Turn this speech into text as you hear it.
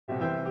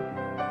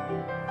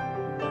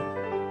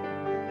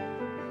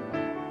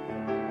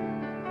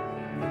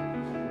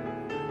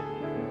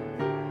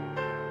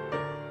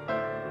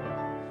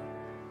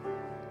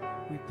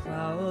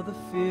the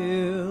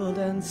field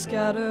and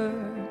scatter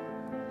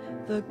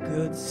the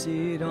good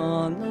seed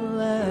on the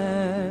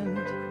land,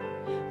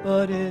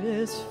 but it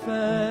is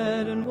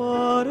fed and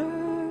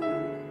watered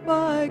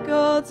by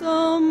God's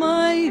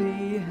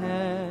almighty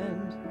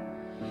hand.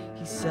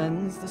 He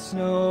sends the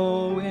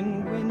snow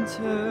in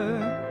winter,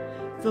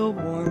 the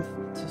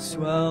warmth to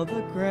swell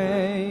the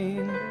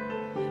grain,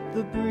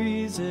 the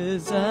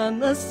breezes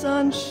and the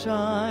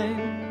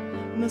sunshine,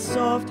 and the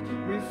soft,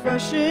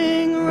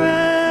 refreshing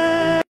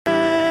rain.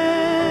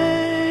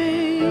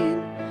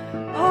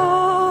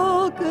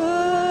 All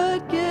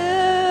good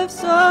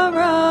gifts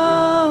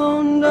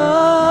around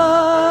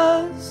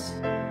us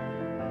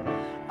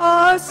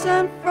are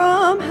sent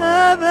from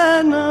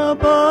heaven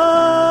above.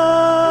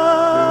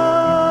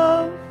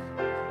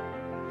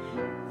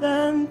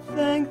 Then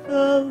thank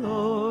the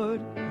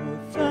Lord, oh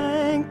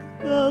thank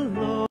the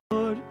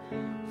Lord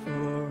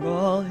for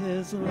all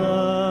his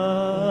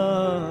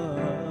love.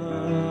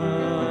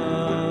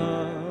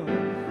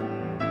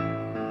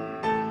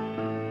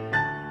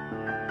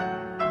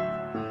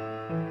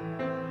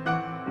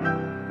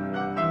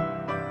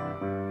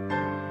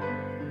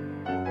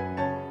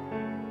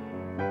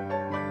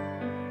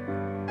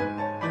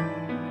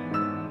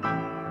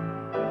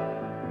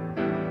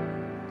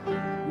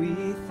 We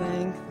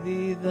thank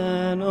thee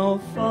then, O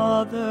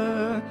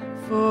Father,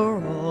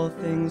 for all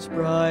things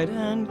bright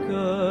and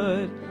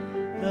good,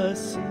 the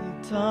seed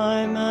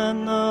time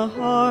and the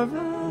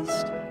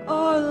harvest,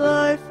 our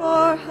life,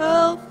 our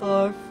health,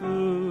 our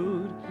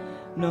food.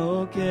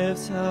 No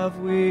gifts have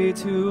we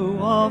to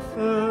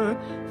offer,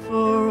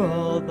 for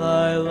all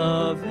thy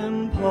love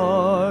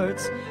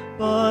imparts,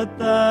 but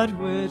that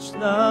which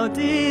thou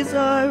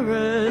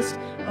desirest,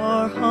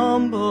 our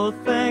humble,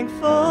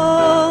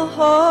 thankful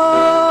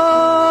hearts.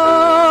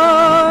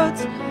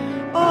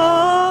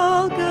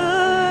 All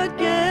good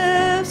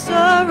gifts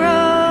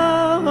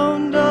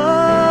around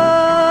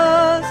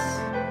us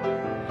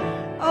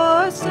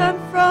are sent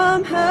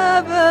from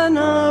heaven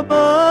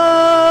above.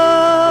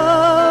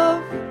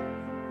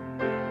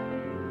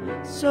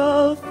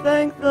 So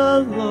thank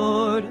the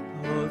Lord,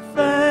 oh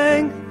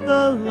thank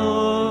the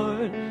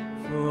Lord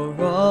for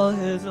all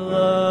his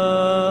love.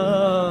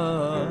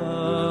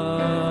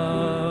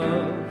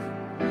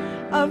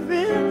 I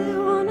really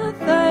want to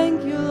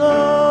thank you, Lord.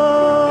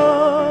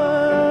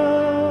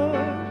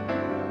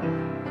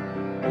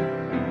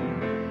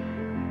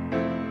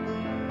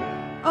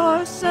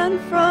 Are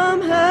sent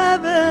from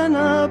heaven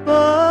above.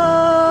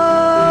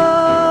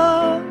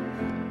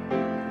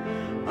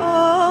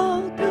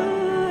 All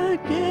good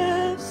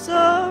gifts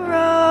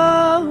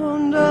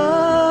around us.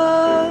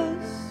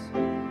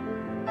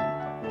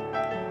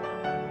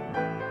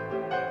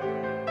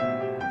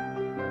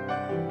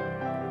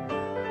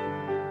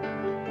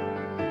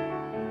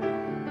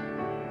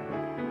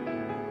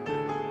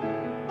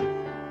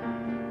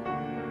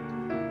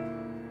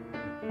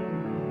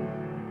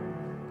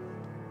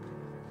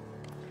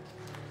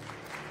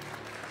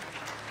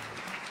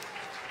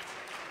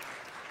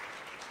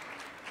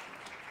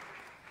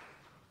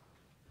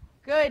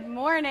 Good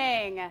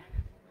morning.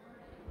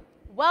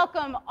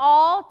 Welcome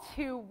all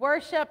to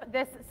worship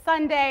this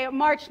Sunday,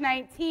 March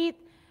 19th,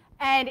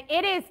 and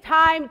it is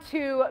time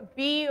to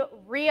be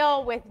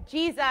real with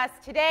Jesus.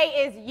 Today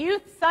is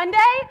Youth Sunday,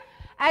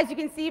 as you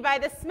can see by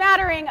the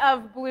smattering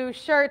of blue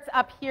shirts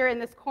up here in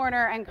this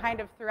corner and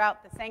kind of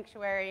throughout the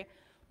sanctuary.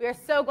 We are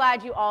so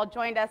glad you all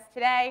joined us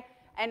today,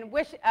 and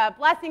wish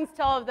blessings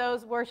to all of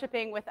those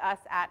worshiping with us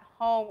at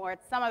home or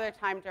at some other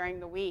time during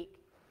the week.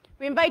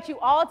 We invite you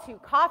all to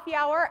coffee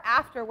hour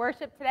after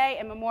worship today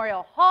in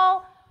Memorial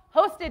Hall,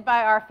 hosted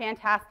by our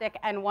fantastic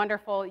and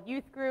wonderful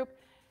youth group.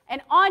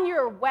 And on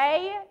your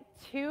way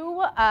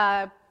to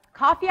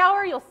coffee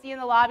hour, you'll see in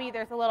the lobby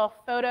there's a little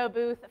photo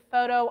booth,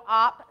 photo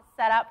op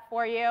set up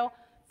for you.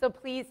 So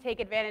please take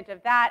advantage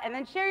of that. And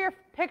then share your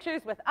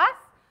pictures with us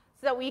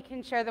so that we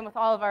can share them with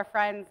all of our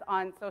friends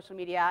on social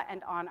media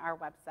and on our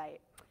website.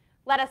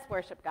 Let us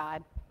worship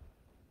God.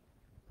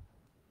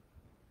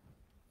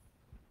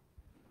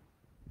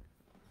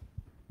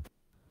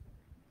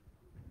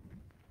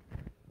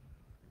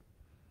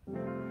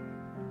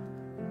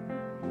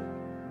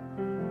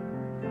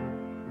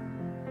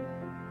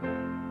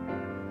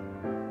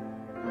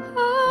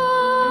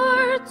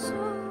 Hearts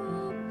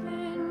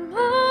open,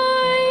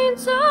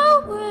 minds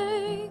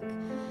awake,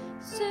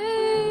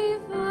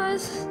 save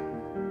us,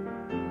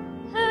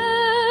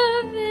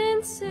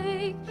 heaven's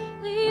sake,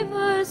 leave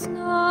us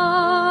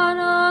not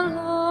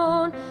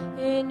alone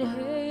in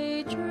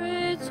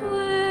hatred's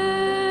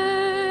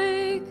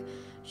wake.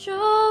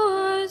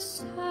 Show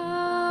us how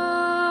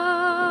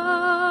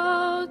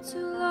to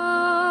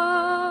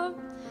love,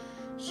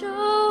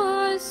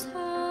 show us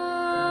how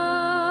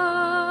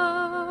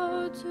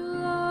to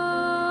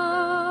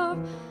love,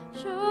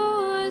 show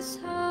us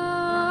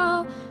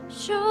how to.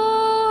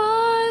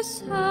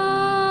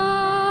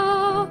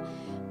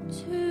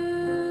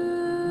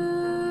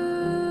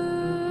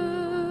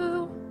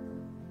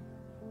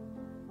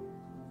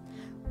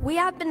 We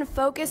have been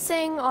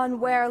focusing on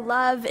where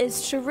love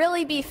is to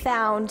really be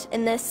found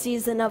in this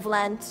season of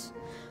Lent.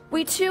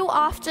 We too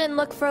often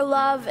look for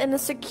love in the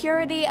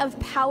security of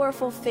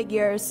powerful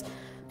figures,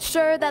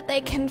 sure that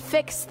they can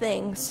fix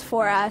things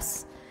for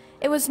us.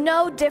 It was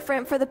no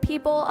different for the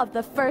people of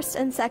the First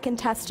and Second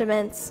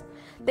Testaments.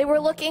 They were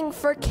looking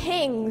for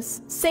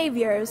kings,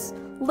 saviors,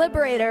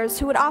 liberators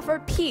who would offer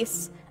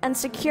peace and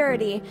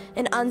security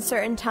in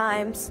uncertain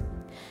times.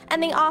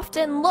 And they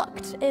often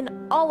looked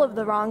in all of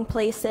the wrong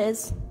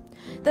places.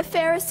 The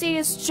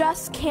Pharisees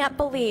just can't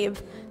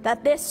believe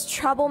that this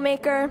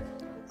troublemaker,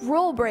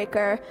 rule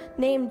breaker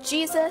named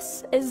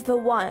Jesus is the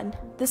one,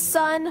 the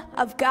Son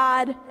of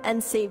God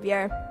and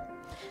Savior.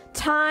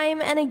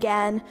 Time and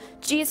again,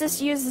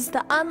 Jesus uses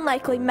the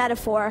unlikely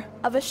metaphor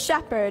of a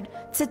shepherd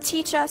to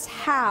teach us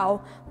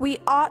how we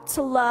ought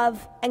to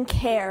love and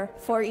care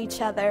for each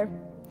other.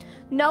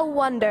 No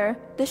wonder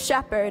the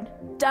shepherd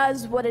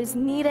does what is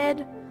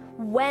needed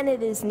when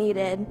it is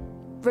needed,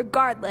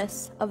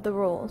 regardless of the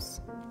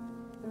rules.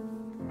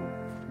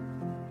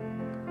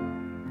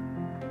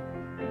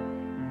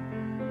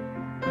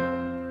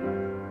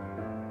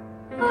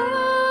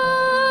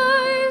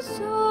 Eyes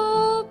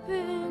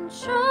open,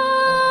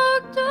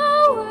 shocked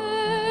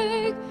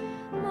awake,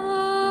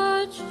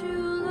 much to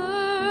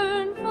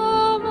learn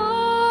from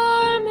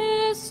our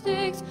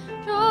mistakes.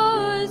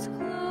 Draw us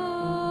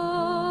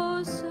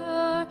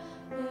closer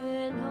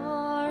in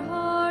our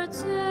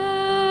heart's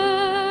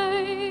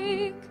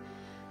ache.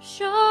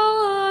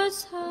 Show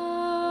us how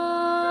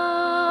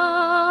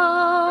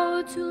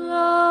to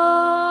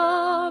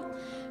love.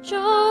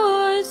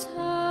 Show us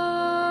how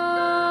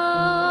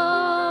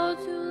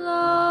to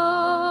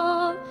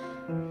love.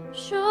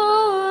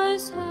 Show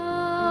us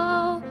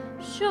how.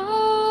 Show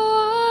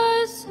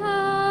us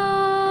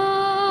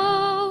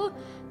how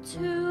to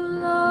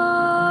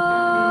love.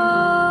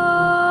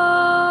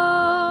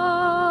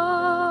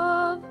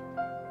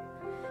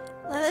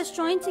 Let us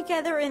join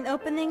together in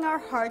opening our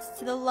hearts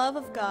to the love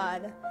of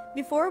God.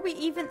 Before we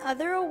even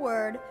utter a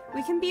word,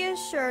 we can be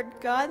assured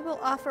God will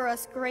offer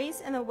us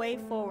grace and a way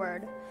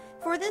forward.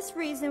 For this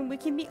reason, we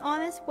can be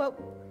honest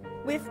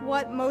with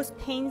what most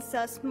pains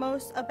us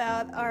most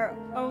about our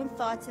own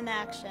thoughts and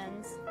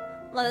actions.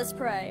 Let us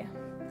pray.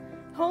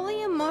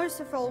 Holy and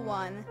merciful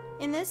One,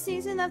 in this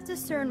season of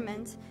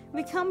discernment,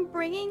 we come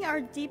bringing our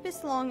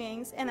deepest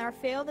longings and our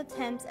failed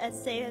attempts at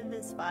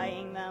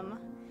satisfying them.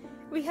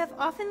 We have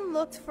often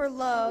looked for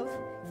love,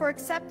 for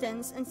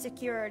acceptance and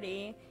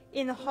security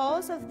in the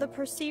halls of the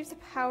perceived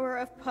power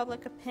of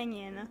public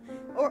opinion,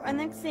 or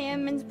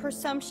unexamined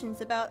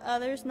presumptions about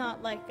others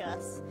not like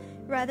us,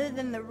 rather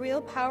than the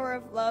real power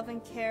of love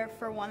and care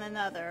for one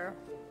another.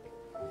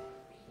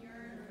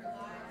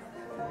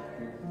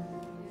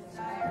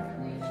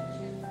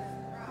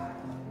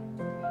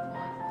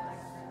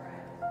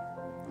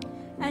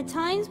 At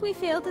times we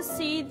fail to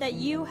see that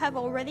you have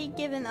already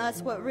given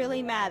us what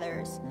really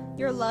matters,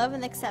 your love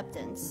and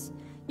acceptance.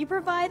 You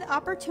provide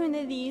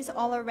opportunities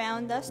all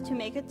around us to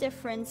make a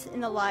difference in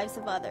the lives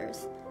of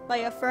others by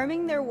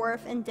affirming their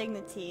worth and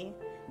dignity.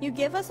 You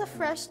give us a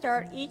fresh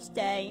start each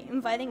day,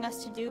 inviting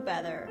us to do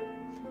better.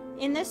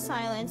 In this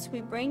silence,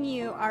 we bring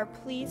you our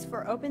pleas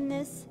for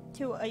openness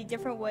to a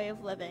different way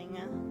of living.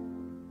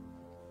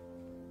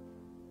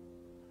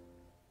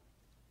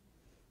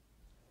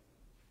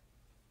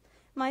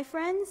 My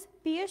friends,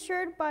 be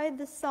assured by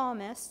the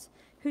psalmist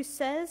who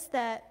says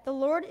that the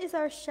Lord is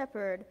our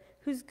shepherd,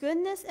 whose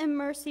goodness and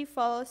mercy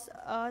follows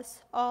us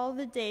all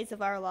the days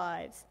of our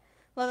lives.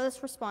 Let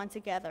us respond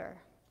together.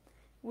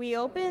 We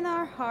open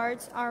our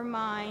hearts, our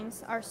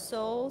minds, our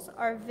souls,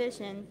 our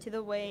vision to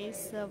the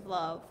ways of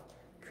love,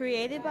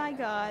 created by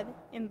God,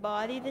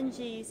 embodied in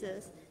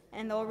Jesus,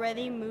 and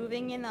already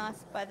moving in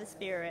us by the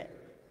Spirit.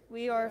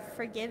 We are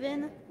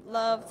forgiven,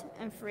 loved,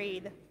 and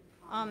freed.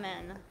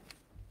 Amen.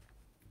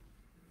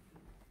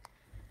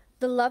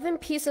 The love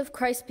and peace of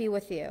Christ be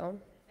with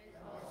you.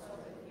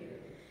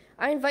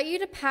 I invite you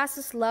to pass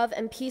this love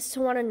and peace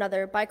to one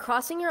another by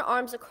crossing your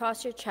arms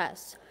across your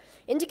chest,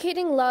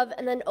 indicating love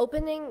and then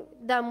opening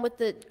them with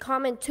the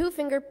common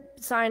two-finger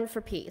sign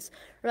for peace,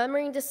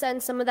 remembering to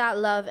send some of that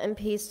love and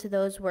peace to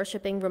those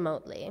worshiping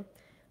remotely.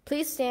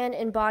 Please stand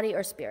in body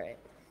or spirit.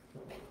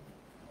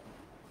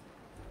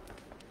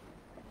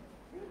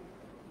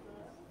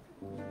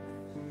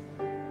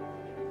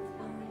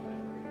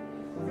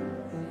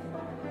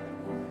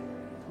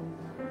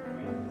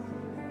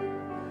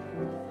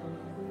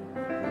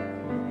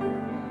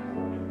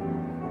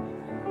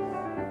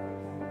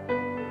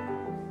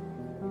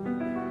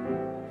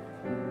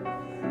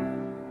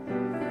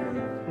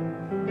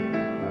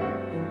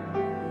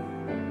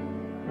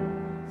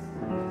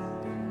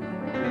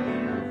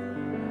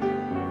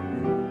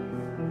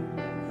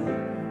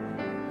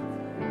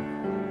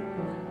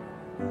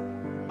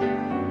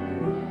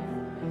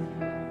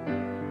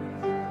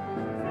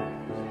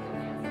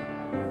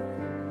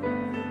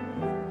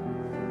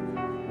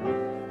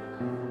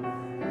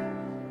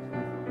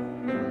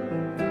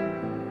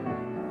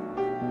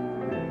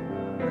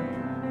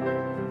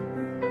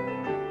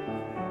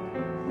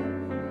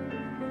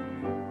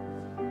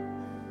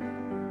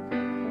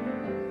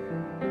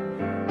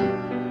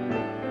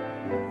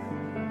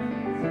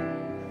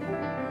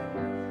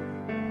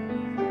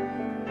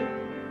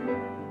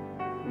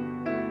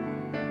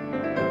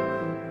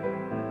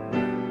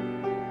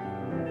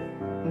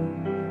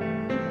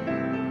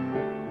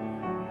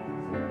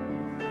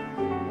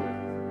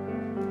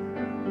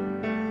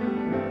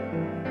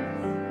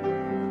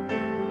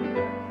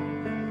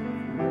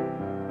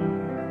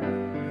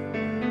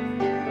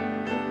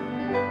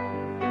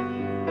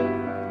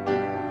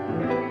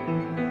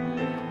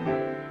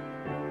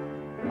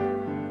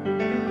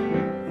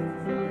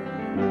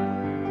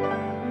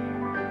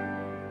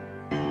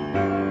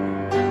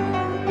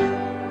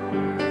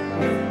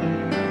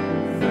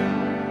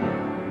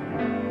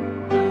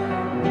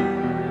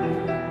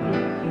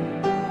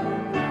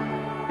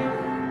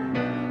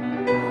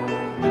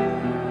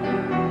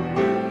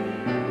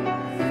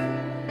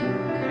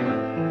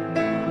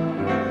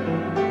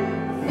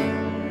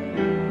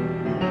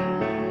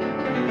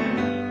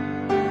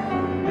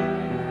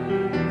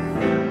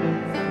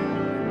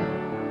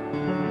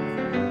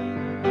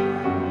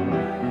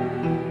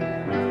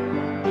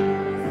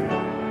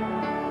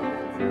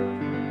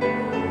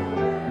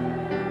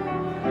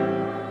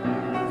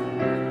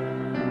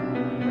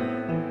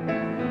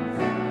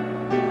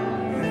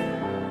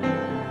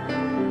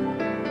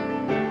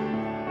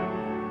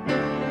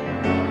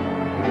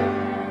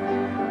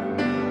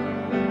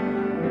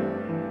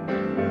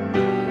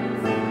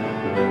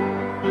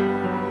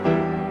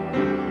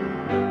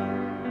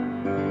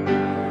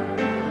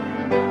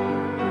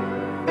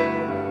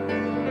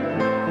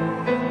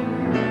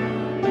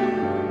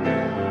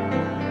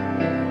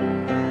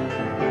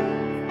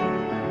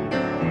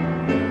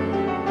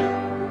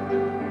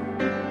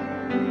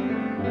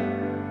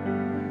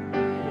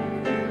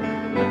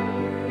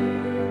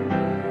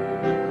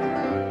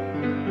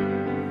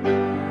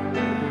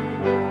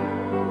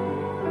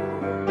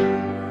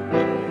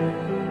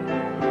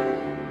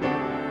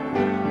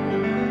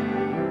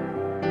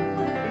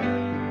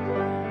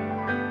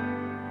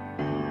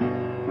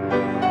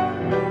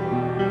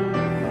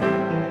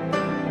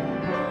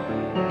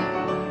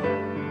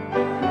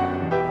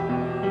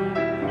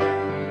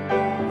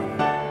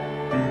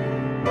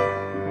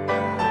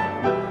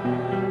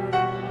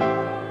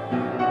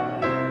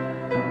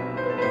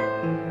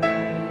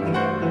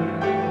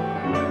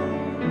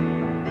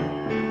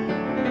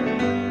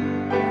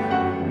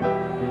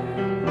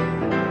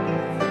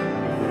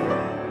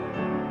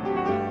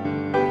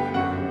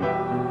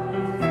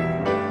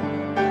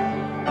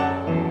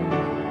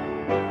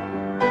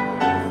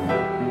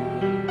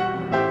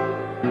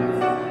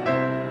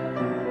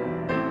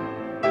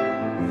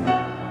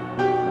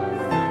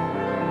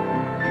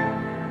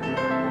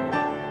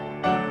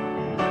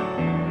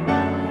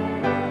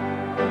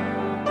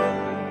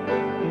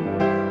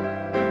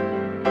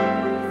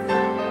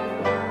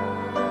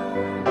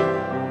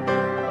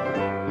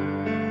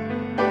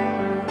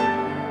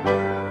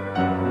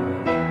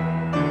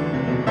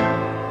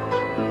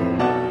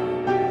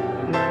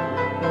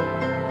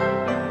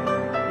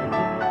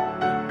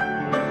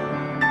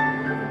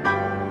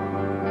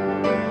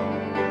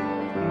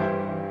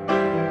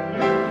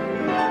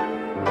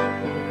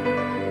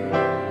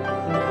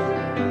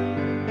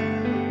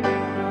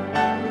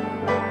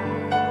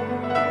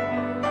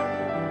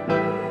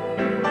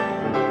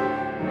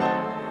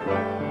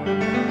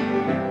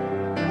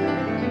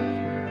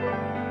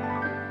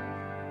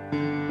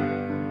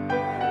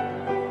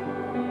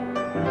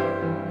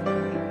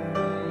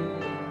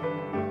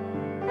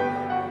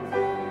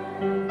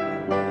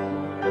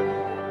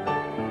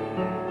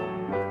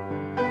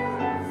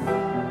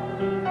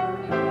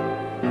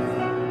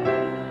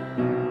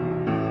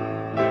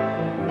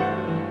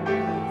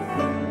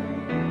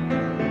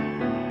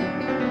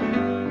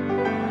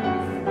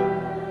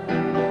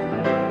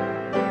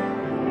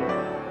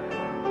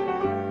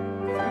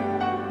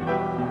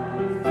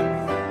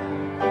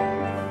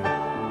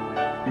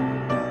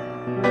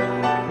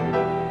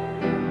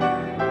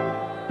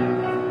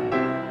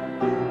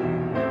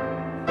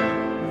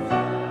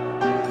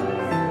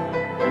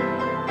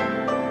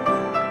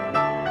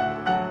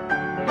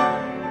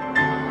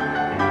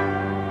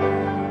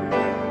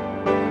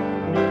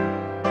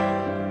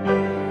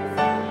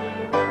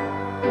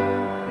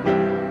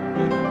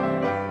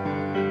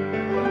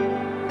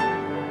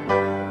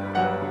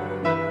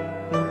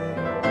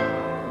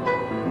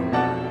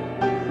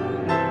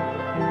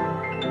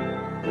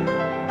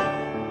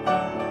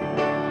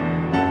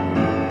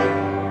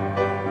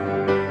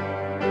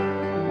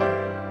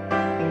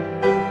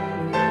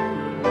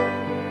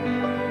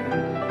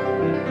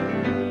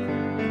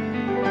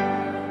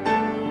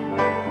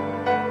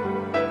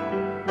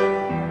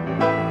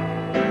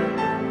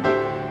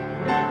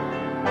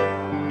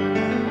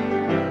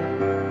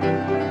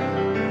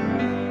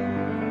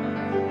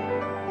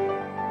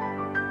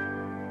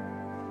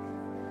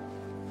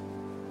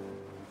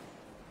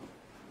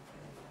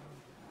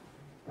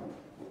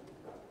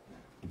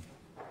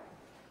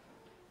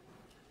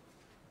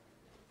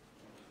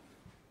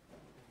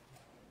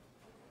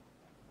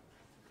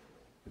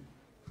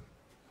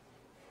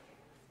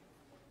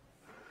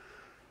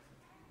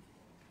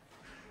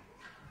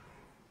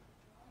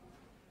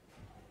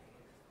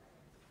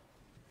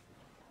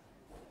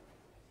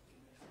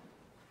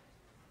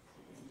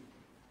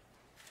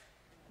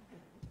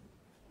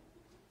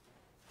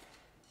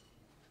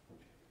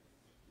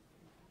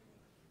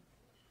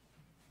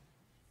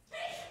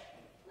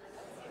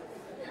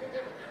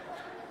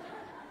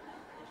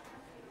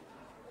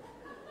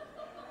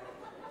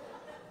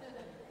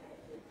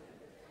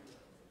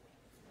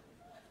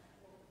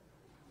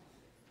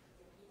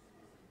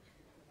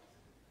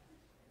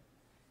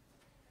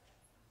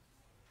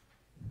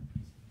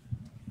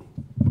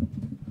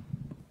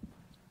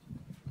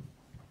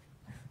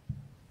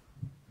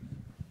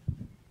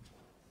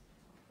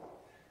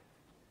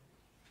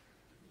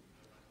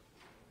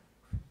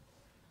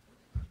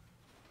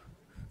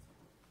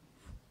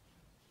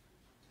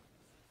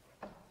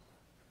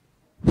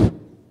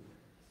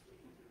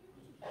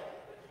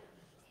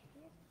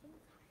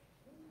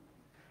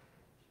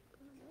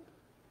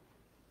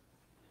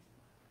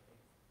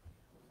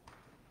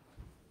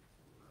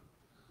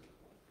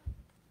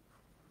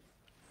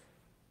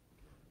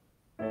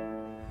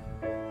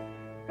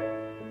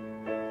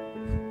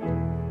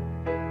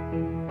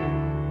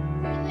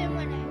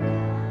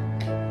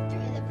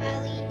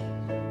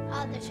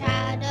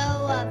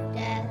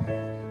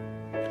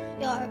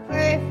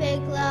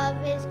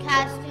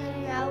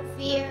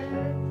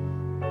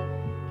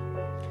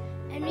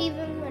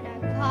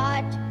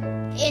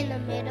 caught in the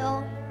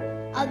middle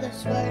of the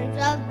swerves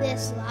of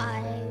this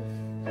life.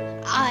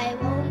 I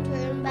won't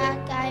turn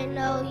back, I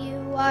know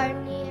you are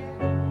near,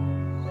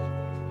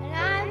 and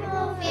I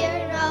will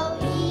fear no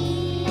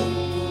evil,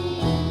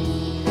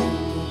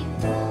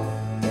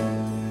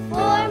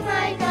 for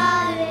my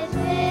God is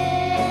with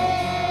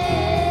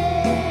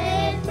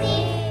me,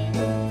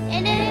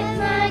 and if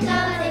my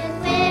God is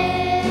with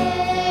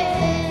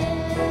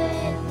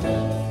me,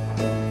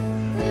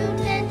 whom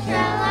then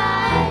shall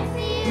I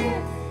fear?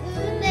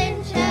 Whom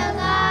then shall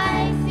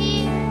I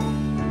fear?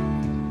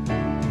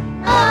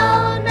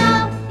 Oh no,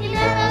 you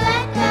never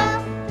let go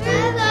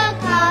through the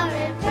calm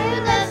and through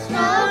the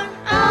storm.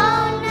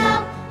 Oh no,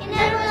 you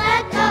never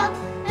let go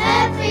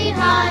every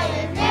high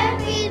and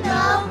every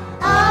low.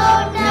 Oh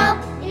no,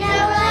 you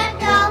never let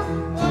go.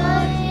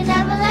 Lord, you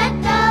never let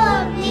go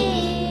of me.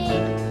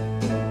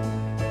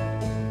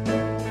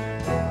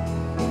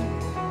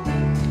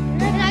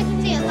 And I can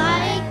see a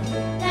light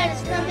that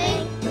is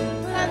coming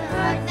from the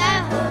heart that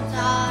holds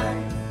on.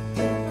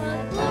 A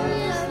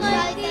glorious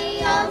light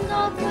beyond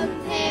all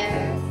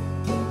compare.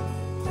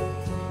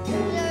 To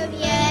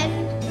the end,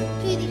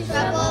 to these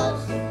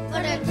troubles,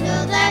 but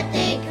until that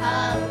day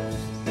comes,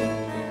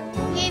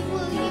 give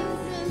will you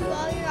do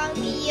while you're on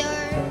the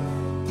earth.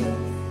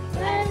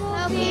 I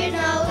will fear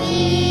no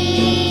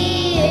evil,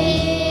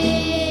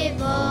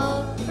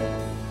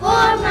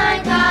 for my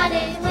God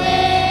is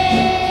with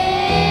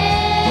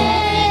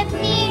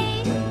me,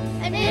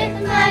 and if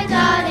my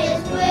God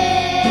is with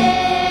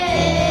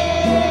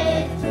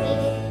me,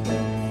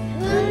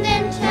 whom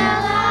then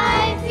shall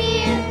I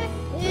fear?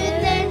 Whom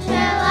then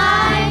shall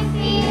I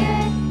fear?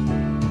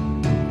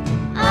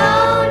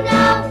 Oh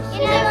no,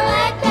 you never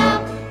let go.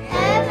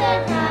 Heaven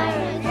high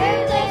and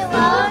earthly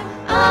low.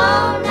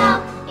 Oh no,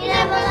 you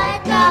never let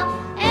go.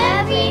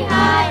 Every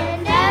high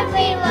and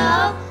every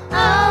low.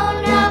 Oh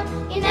no,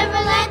 you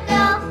never let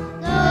go.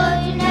 Lord,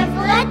 you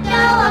never let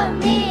go of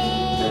me.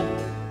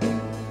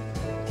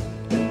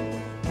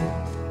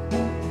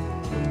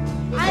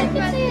 I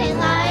can see a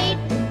light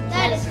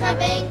that is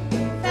coming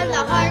from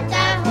the heart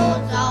that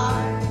holds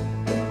on.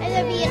 And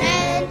there'll be an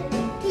end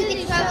to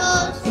these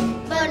troubles,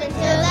 but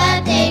until that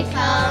day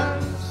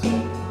comes,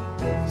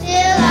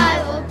 still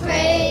I will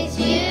praise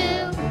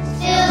you,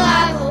 still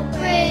I will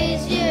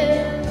praise you.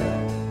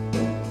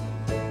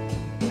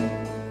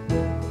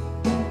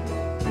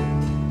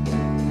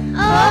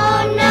 Oh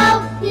no,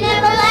 you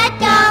never let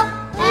go,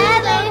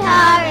 heaven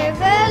high and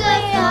further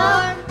low.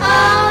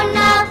 Oh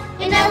no,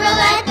 you never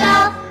let go,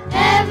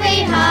 every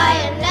high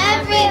and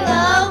every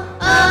low.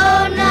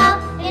 Oh no,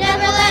 you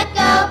never let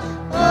go,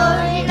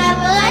 Lord, you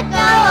never let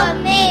go of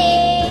me.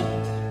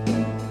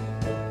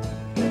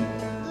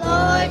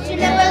 Lord, you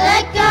never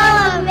let go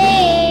of me.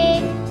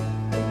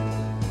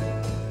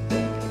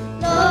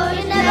 Lord,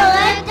 you never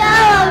let go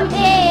of me.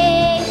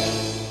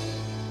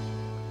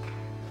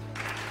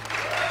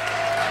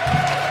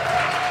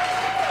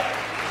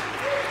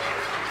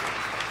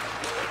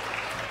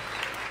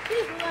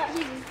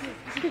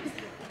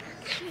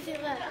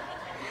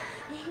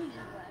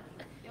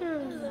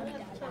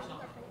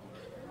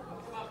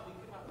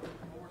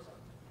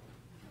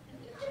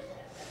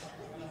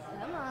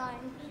 Come on.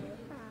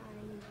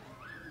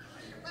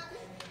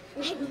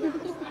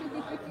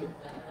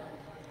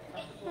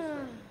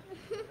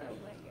 Oh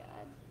my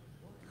God.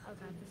 Oh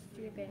God, this is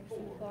too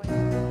embarrassing for you.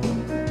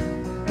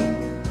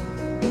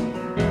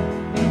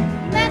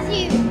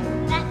 Matthew.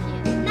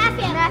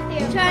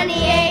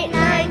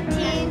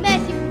 28:19.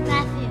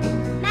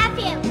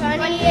 Matthew.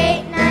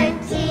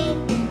 28:19.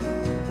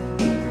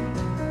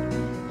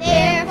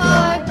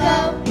 Therefore go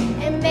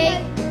and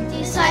make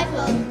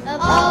disciples of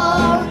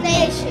all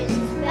nations,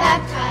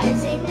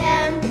 baptizing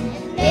them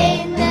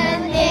in the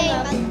name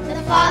of the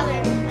Father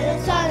and the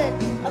Son and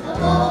of the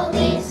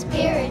Holy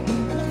Spirit,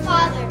 and the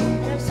Father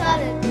and the Son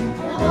and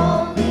the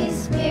Holy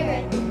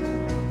Spirit.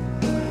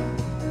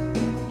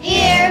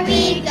 Here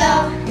we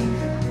go.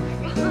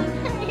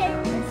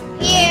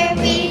 Here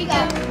we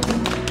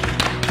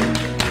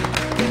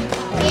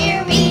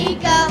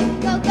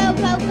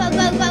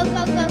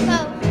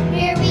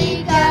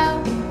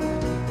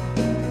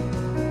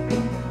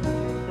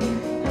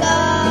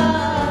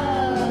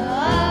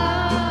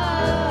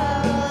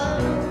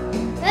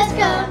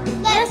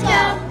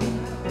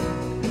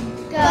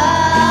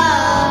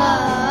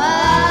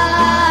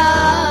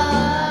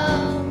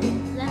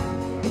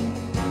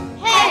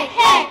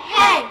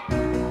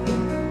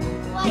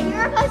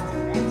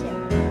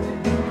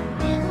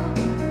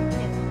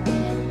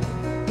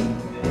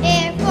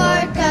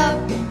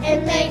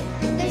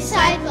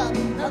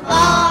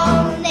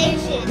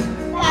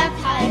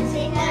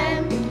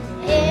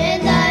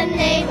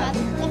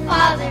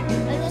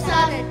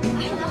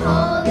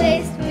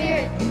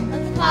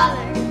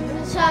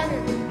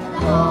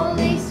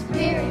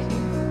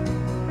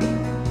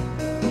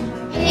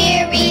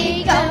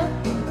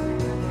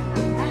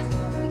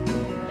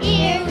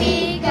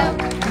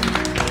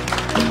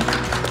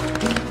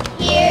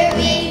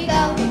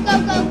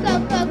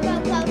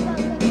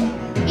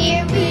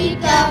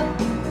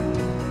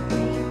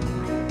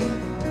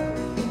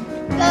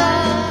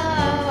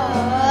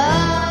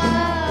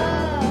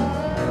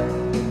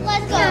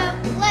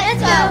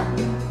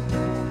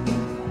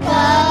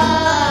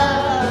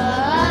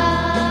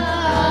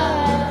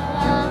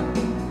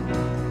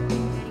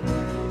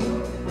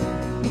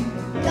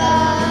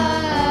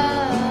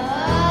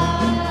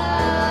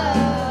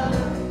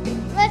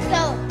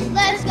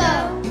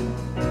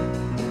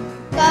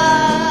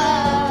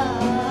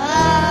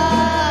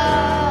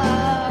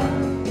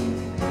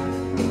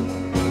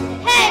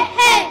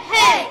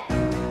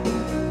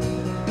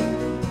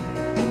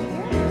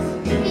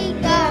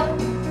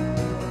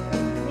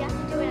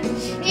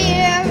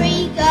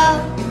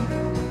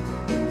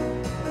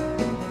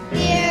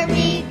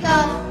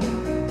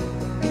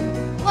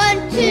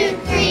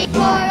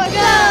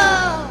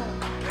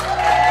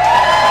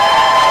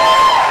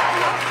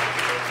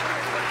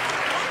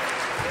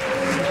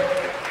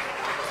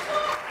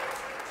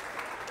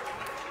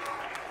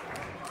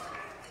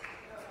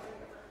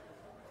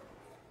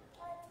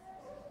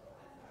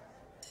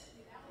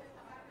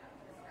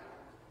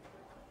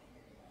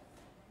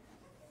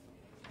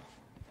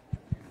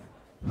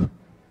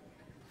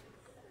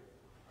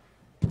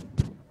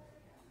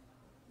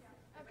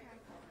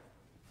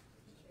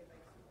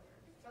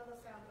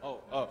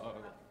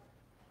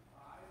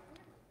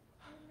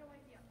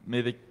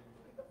May the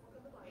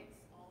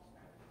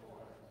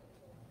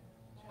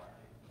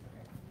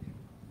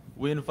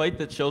We invite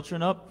the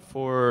children up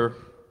for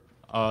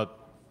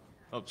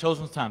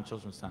children's time.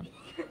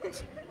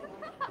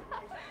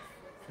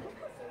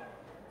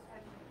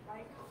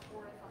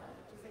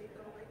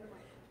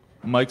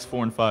 Mike's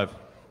 4 and 5.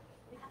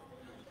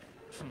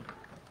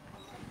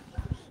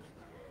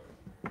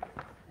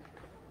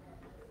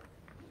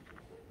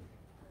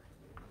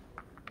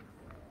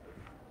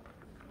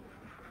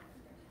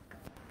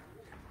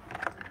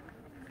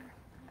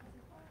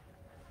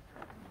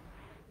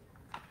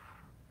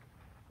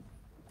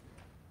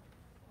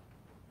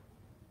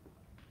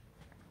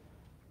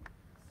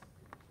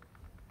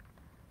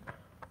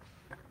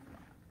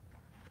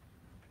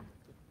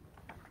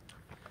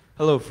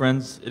 Hello,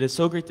 friends. It is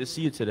so great to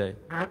see you today.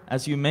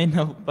 As you may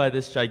know by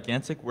this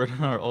gigantic word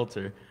on our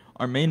altar,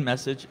 our main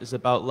message is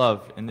about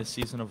love in this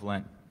season of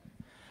Lent.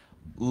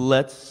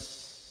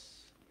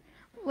 Let's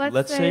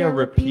say a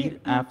repeat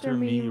after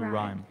me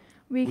rhyme.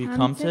 We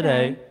come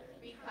today,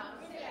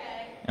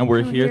 and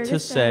we're here to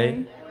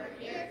say,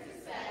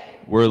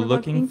 we're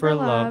looking for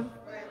love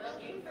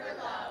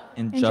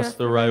in just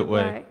the right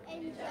way.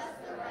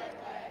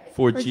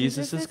 For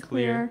Jesus is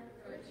clear.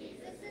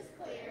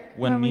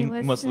 When we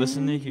must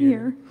listen to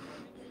hear,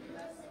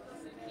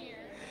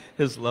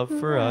 His love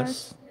for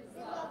us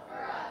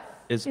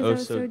is oh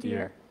so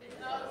dear.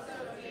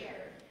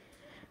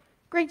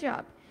 Great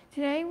job.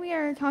 Today we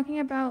are talking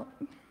about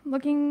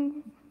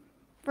looking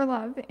for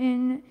love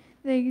in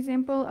the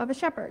example of a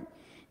shepherd.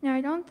 Now,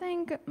 I don't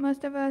think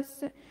most of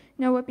us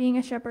know what being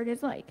a shepherd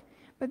is like,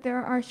 but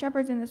there are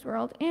shepherds in this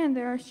world, and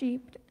there are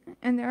sheep,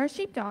 and there are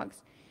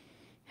sheepdogs.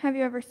 Have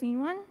you ever seen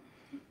one?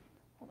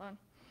 Hold on.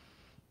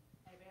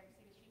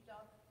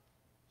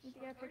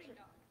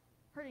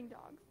 Herding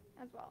dogs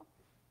as well.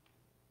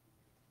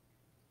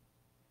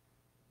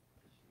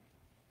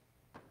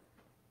 Oh,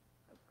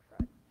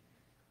 crud.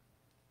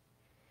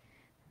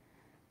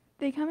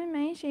 They come in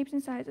many shapes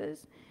and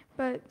sizes,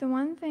 but the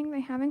one thing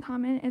they have in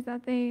common is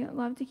that they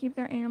love to keep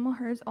their animal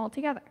herds all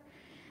together.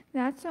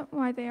 That's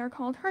why they are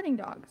called herding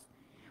dogs.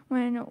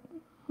 When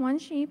one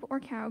sheep or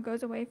cow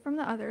goes away from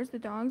the others, the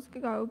dogs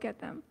go get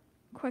them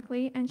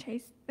quickly and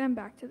chase them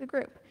back to the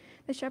group.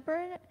 The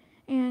shepherd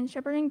and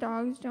shepherding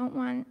dogs don't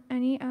want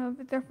any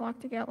of their flock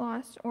to get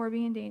lost or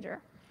be in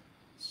danger.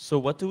 So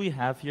what do we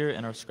have here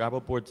in our Scrabble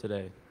board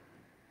today?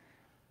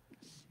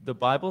 The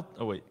Bible,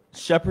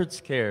 shepherd's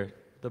care.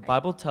 The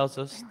Bible tells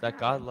us that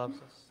God loves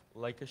us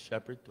like a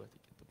shepherd. Do I have to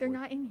get the board? They're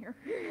not in here.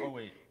 Oh,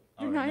 wait.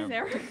 They're not in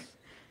there.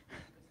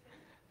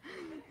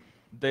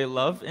 They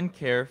love and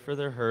care for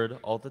their herd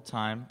all the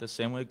time, the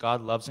same way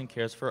God loves and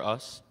cares for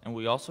us, and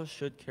we also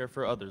should care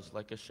for others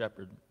like a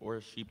shepherd or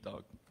a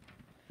sheepdog.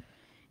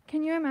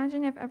 Can you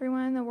imagine if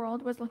everyone in the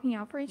world was looking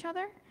out for each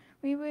other?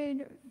 We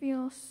would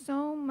feel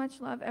so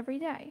much love every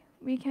day.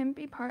 We can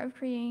be part of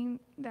creating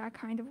that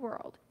kind of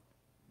world.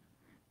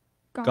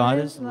 God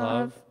is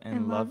love,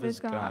 and love is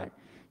God.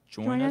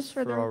 Join us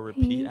for our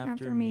repeat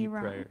after me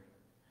prayer.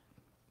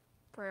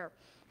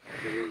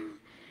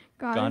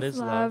 God is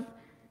love.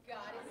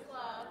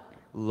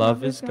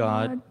 Love is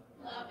God.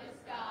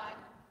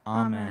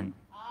 Amen.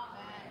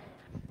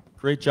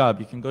 Great job.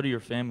 You can go to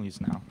your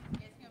families now.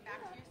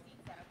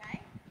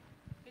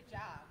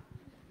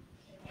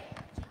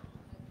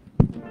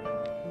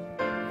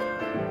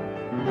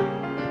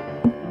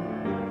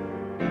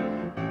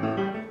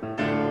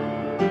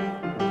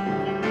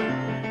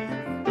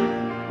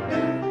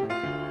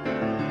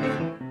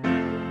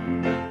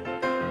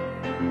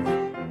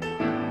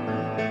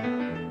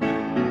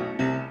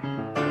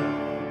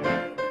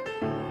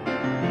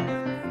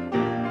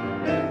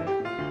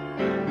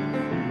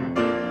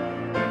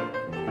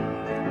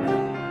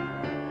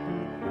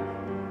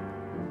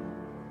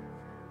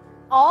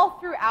 All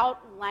throughout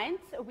Lent,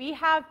 we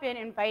have been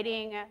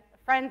inviting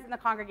friends in the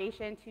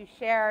congregation to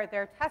share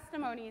their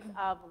testimonies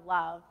of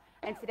love,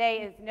 and today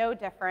is no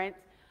different.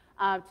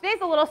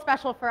 Today's a little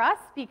special for us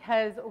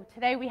because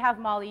today we have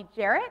Molly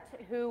Jarrett,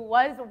 who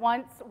was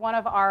once one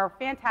of our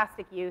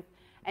fantastic youth,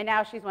 and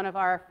now she's one of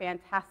our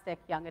fantastic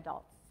young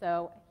adults.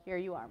 So here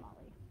you are,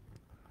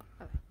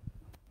 Molly.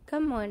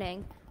 Good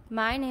morning.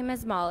 My name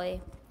is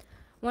Molly.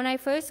 When I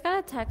first got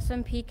a text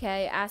from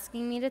PK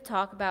asking me to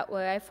talk about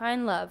where I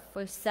find love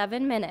for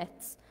 7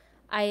 minutes,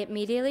 I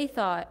immediately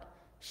thought,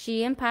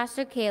 she and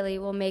Pastor Kaylee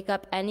will make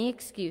up any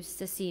excuse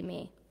to see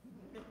me.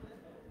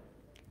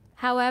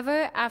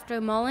 However, after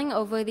mulling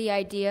over the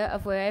idea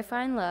of where I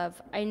find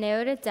love, I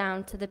narrowed it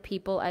down to the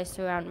people I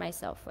surround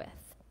myself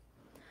with.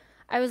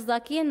 I was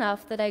lucky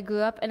enough that I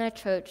grew up in a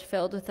church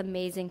filled with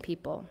amazing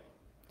people.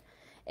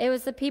 It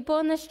was the people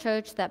in this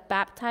church that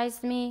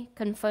baptized me,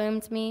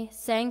 confirmed me,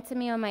 sang to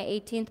me on my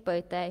 18th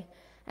birthday,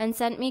 and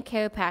sent me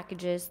care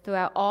packages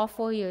throughout all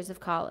 4 years of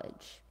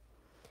college.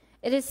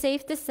 It is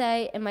safe to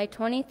say in my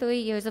 23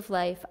 years of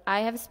life, I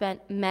have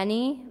spent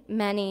many,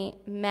 many,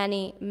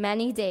 many,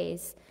 many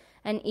days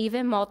and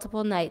even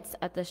multiple nights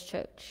at this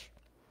church.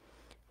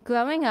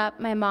 Growing up,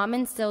 my mom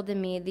instilled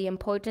in me the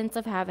importance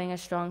of having a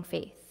strong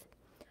faith.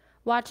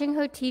 Watching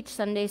her teach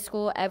Sunday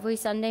school every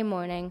Sunday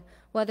morning,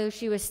 whether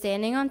she was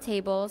standing on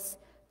tables,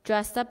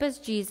 dressed up as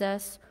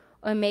Jesus,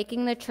 or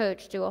making the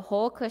church do a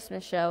whole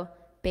Christmas show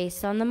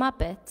based on the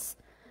Muppets,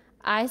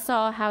 I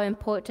saw how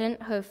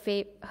important her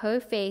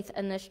faith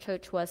in this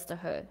church was to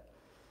her.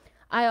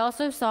 I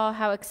also saw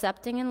how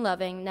accepting and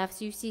loving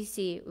Neff's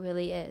UCC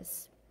really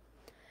is.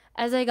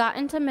 As I got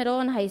into middle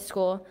and high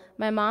school,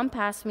 my mom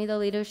passed me the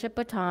leadership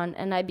baton,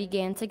 and I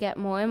began to get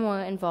more and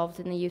more involved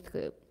in the youth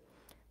group.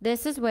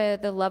 This is where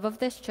the love of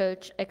this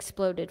church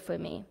exploded for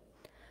me.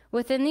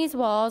 Within these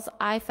walls,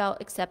 I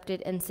felt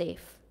accepted and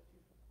safe.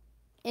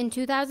 In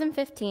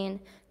 2015,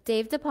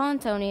 Dave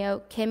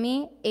DePolantonio,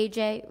 Kimmy,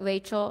 AJ,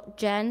 Rachel,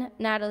 Jen,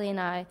 Natalie, and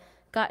I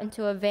got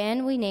into a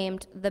van we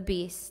named The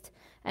Beast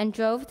and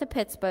drove to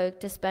Pittsburgh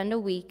to spend a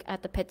week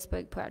at the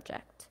Pittsburgh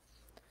Project.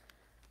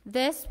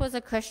 This was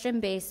a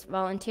Christian-based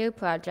volunteer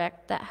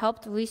project that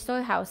helped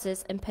restore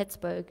houses in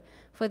Pittsburgh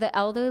for the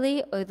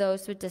elderly or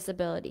those with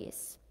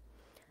disabilities.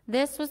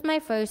 This was my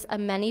first of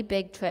many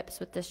big trips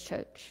with this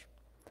church.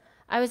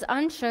 I was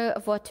unsure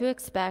of what to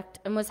expect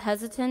and was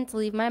hesitant to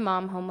leave my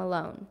mom home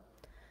alone.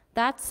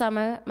 That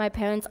summer, my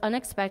parents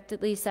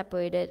unexpectedly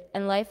separated,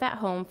 and life at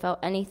home felt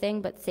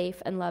anything but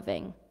safe and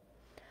loving.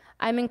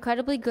 I'm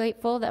incredibly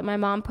grateful that my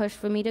mom pushed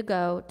for me to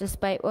go,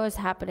 despite what was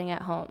happening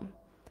at home.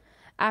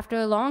 After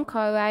a long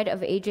car ride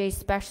of AJ's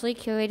specially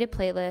curated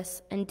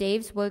playlists and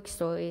Dave's work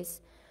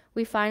stories,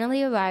 we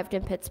finally arrived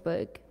in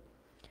Pittsburgh.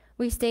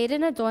 We stayed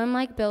in a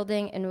dorm-like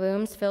building in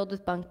rooms filled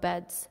with bunk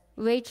beds.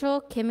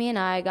 Rachel, Kimmy, and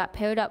I got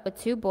paired up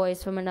with 2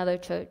 boys from another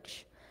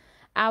church.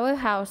 Our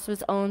house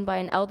was owned by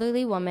an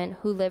elderly woman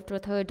who lived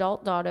with her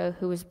adult daughter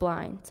who was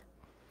blind.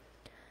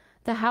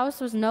 The house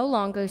was no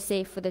longer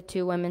safe for the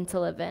 2 women to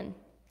live in.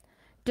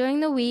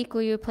 During the week,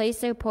 we replaced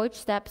their porch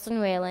steps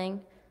and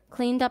railing,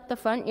 cleaned up the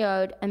front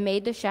yard, and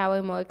made the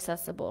shower more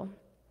accessible.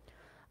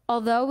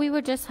 Although we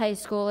were just high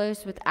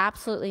schoolers with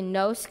absolutely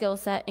no skill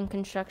set in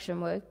construction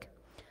work,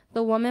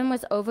 the woman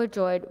was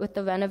overjoyed with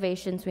the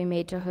renovations we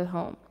made to her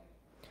home.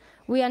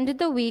 We ended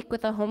the week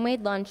with a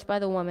homemade lunch by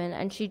the woman,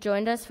 and she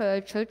joined us for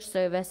a church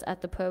service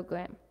at the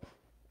program.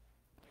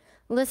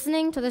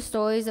 Listening to the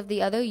stories of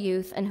the other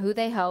youth and who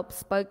they helped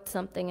sparked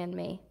something in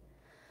me.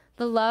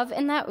 The love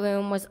in that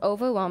room was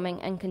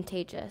overwhelming and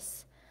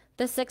contagious.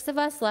 The 6 of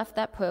us left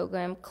that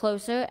program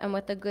closer and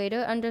with a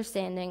greater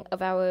understanding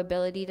of our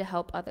ability to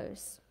help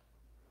others.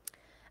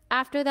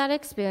 After that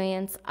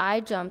experience, I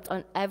jumped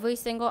on every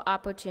single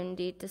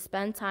opportunity to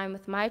spend time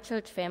with my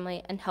church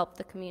family and help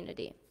the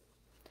community.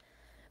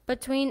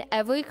 Between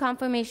every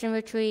confirmation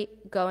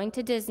retreat, going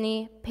to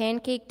Disney,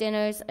 pancake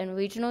dinners, and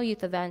regional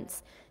youth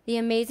events, the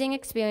amazing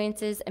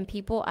experiences and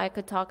people I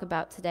could talk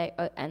about today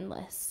are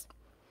endless.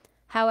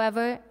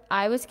 However,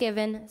 I was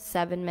given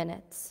 7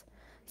 minutes,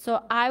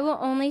 so I will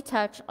only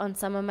touch on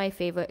some of my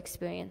favorite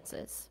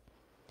experiences.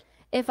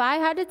 If I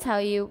had to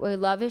tell you where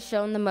love is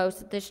shown the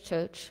most at this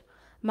church,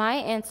 my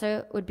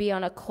answer would be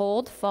on a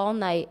cold fall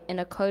night in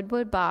a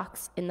cardboard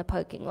box in the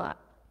parking lot.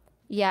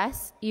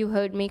 Yes, you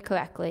heard me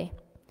correctly.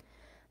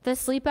 The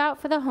Sleep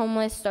Out for the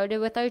Homeless started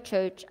with our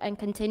church and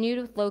continued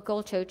with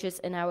local churches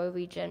in our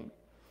region.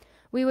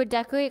 We would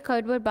decorate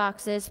cardboard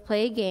boxes,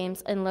 play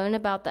games, and learn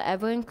about the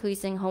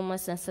ever-increasing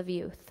homelessness of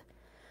youth.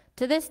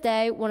 To this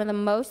day, one of the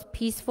most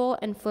peaceful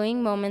and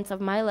freeing moments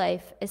of my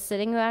life is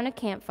sitting around a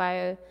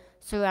campfire,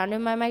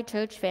 surrounded by my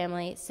church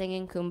family,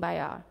 singing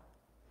Kumbaya.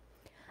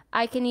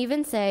 I can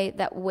even say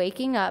that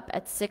waking up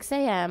at 6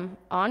 a.m.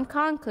 on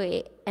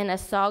concrete in a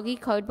soggy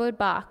cardboard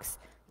box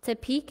to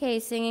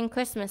PK singing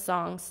Christmas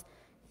songs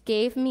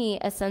gave me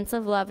a sense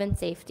of love and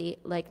safety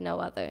like no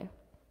other.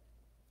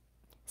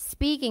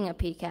 Speaking of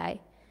PK,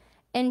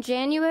 in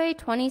January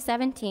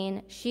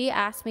 2017, she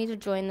asked me to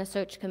join the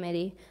search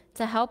committee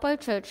to help our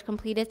church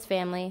complete its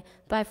family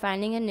by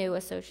finding a new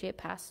associate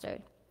pastor.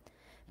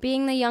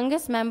 Being the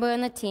youngest member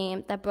in the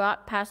team that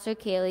brought Pastor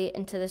Kaylee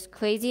into this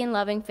crazy and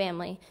loving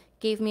family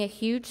gave me a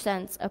huge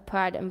sense of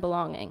pride and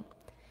belonging.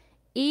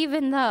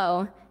 Even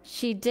though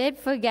she did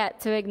forget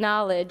to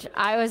acknowledge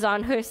I was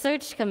on her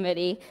search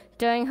committee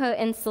during her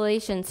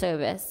installation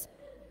service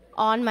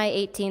on my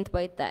 18th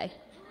birthday.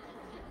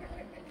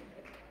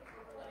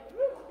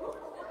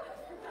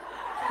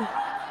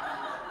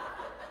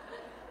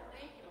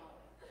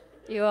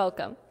 You're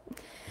welcome.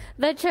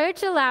 The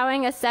church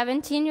allowing a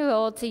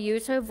 17-year-old to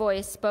use her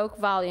voice spoke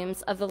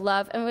volumes of the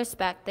love and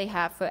respect they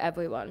have for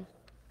everyone.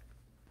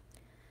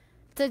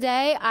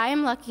 Today, I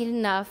am lucky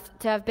enough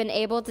to have been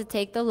able to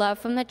take the love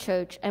from the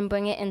church and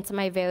bring it into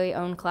my very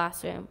own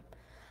classroom.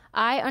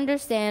 I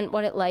understand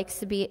what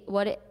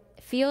it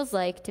feels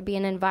like to be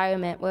in an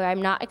environment where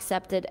I'm not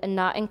accepted and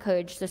not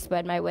encouraged to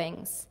spread my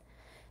wings.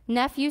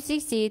 Neff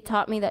UCC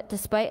taught me that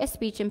despite a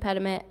speech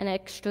impediment and an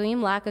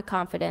extreme lack of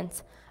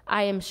confidence,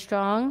 I am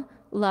strong,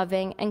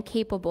 loving, and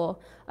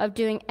capable of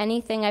doing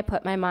anything I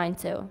put my mind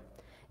to.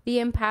 The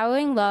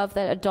empowering love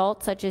that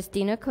adults such as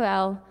Dina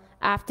Carell,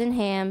 Afton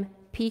Ham,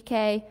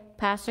 PK,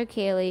 Pastor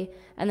Kaylee,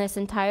 and this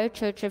entire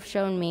church have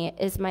shown me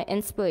is my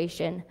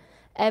inspiration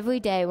every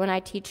day when I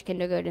teach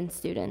kindergarten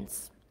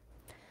students.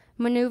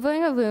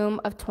 Maneuvering a room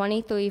of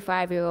 23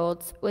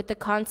 5-year-olds with the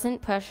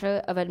constant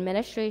pressure of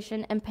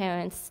administration and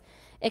parents,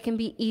 it can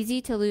be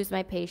easy to lose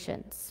my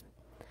patience.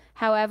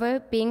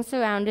 However, being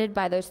surrounded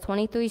by those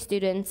 23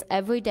 students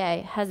every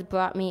day has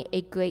brought me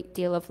a great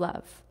deal of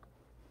love.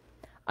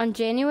 On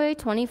January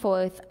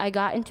 24th, I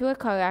got into a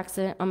car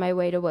accident on my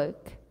way to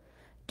work.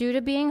 Due to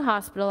being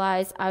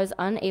hospitalized, I was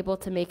unable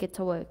to make it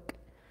to work.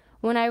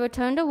 When I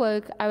returned to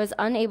work, I was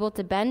unable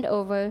to bend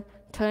over,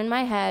 turn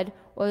my head,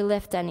 or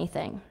lift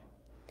anything.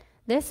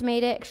 This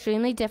made it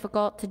extremely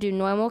difficult to do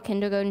normal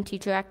kindergarten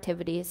teacher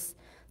activities,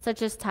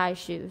 such as tie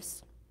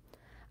shoes.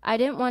 I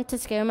didn't want to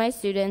scare my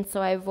students,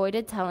 so I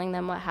avoided telling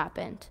them what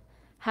happened.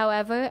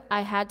 However,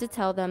 I had to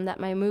tell them that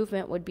my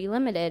movement would be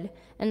limited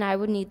and I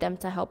would need them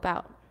to help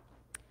out.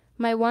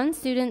 My one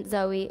student,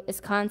 Zoe,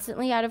 is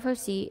constantly out of her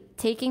seat,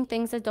 taking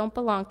things that don't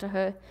belong to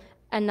her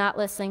and not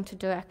listening to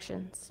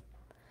directions.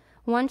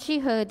 Once she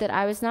heard that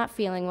I was not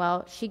feeling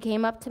well, she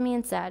came up to me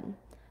and said,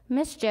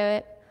 "Miss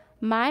Jarrett,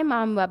 my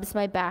mom rubs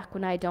my back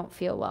when I don't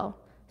feel well,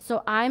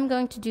 so I'm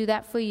going to do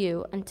that for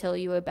you until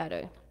you are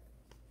better."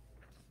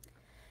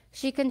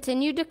 She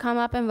continued to come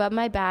up and rub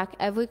my back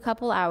every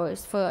couple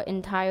hours for an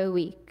entire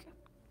week,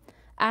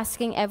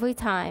 asking every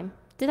time,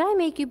 "Did I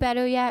make you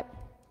better yet?"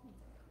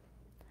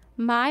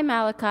 My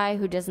Malachi,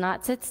 who does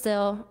not sit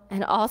still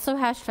and also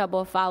has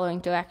trouble following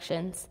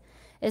directions,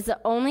 is the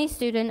only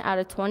student out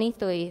of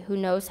 23 who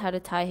knows how to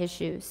tie his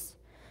shoes.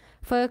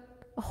 For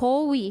a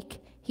whole week,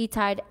 he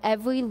tied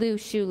every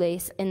loose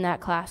shoelace in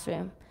that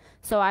classroom,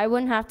 so I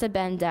wouldn't have to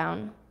bend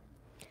down.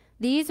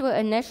 These were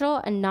initial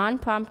and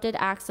non-prompted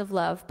acts of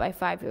love by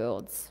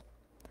 5-year-olds.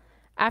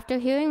 After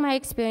hearing my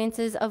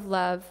experiences of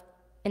love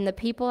in the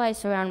people I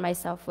surround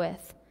myself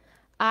with,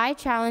 I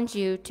challenge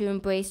you to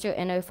embrace your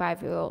inner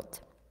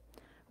 5-year-old.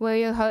 Wear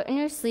your heart on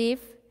your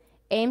sleeve,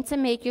 aim to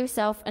make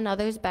yourself and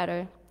others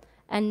better,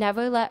 and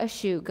never let a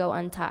shoe go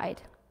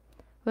untied.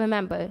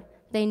 Remember,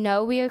 they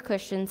know we are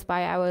Christians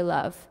by our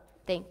love.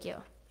 Thank you.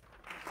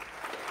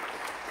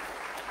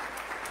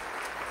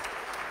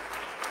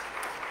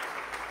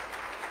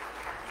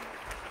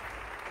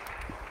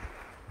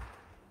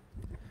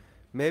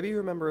 Maybe you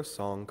remember a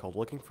song called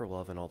Looking for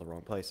Love in All the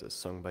Wrong Places,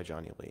 sung by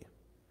Johnny Lee.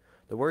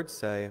 The words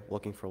say,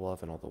 looking for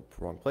love in all the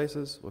wrong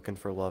places, looking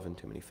for love in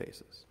too many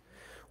faces.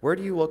 Where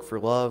do you look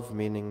for love,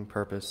 meaning,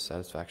 purpose,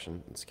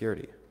 satisfaction, and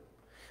security?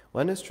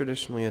 Lent is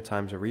traditionally a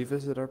time to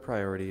revisit our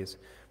priorities.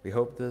 We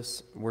hope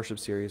this worship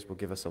series will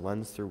give us a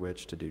lens through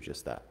which to do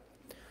just that.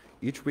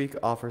 Each week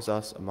offers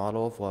us a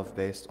model of love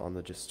based on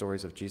the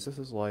stories of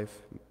Jesus'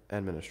 life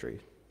and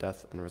ministry,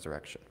 death and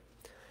resurrection.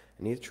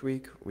 And each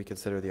week we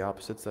consider the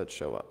opposites that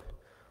show up,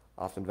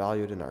 often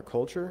valued in our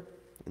culture,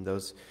 and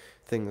those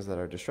things that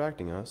are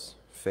distracting us: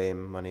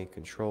 fame, money,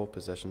 control,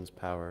 possessions,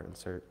 power,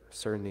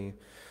 uncertainty,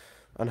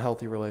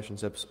 unhealthy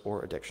relationships,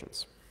 or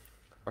addictions.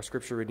 Our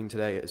scripture reading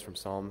today is from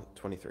Psalm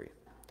 23.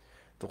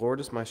 "The Lord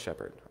is my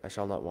shepherd, I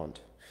shall not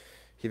want.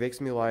 He makes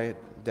me lie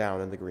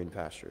down in the green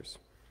pastures.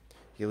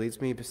 He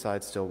leads me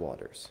beside still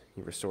waters.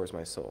 He restores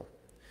my soul.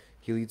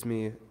 He leads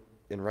me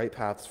in right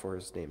paths for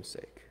his name's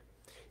sake.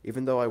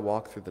 Even though I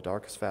walk through the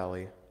darkest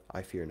valley,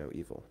 I fear no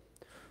evil,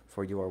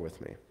 for you are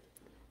with me.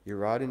 Your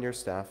rod and your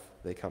staff,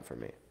 they comfort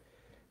me.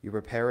 You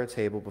prepare a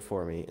table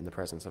before me in the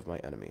presence of my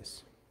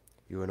enemies.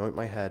 You anoint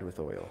my head with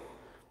oil.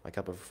 My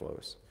cup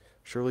overflows.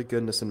 Surely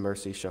goodness and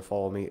mercy shall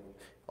follow me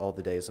all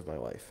the days of my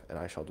life, and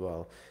I shall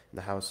dwell in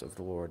the house of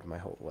the Lord my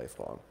whole life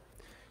long."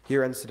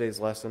 Here ends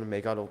today's lesson.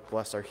 May God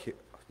bless our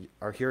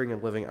hearing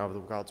and living out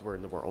of God's word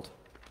in the world.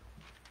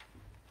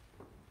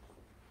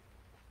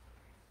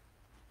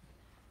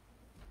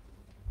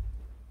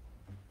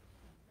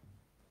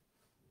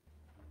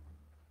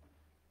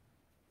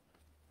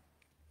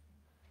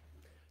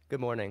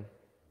 Good morning.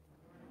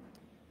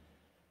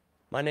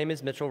 My name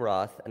is Mitchell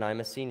Roth, and I'm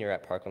a senior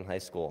at Parkland High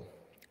School.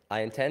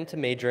 I intend to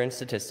major in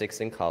statistics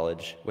in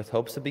college with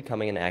hopes of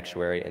becoming an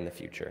actuary in the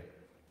future.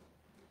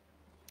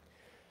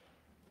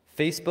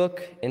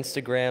 Facebook,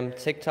 Instagram,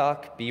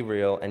 TikTok,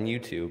 BeReal, and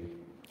YouTube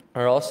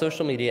are all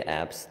social media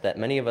apps that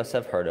many of us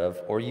have heard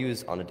of or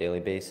use on a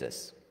daily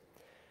basis.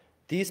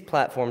 These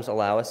platforms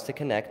allow us to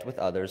connect with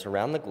others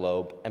around the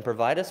globe and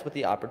provide us with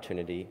the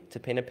opportunity to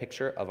paint a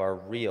picture of our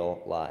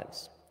real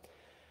lives.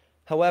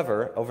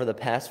 However, over the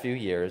past few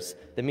years,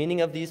 the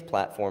meaning of these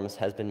platforms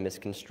has been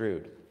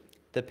misconstrued.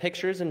 The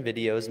pictures and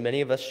videos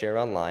many of us share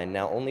online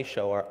now only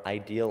show our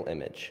ideal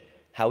image,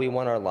 how we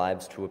want our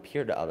lives to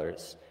appear to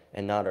others,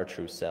 and not our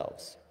true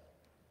selves.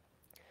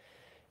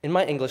 In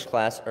my English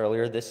class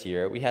earlier this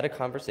year, we had a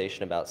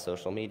conversation about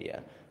social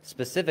media,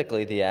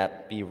 specifically the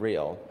app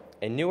BeReal,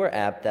 a newer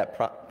app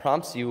that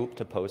prompts you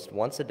to post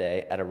once a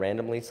day at a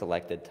randomly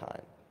selected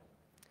time.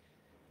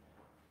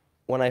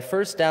 When I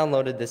first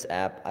downloaded this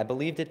app, I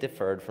believed it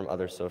differed from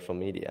other social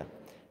media,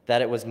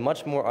 that it was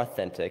much more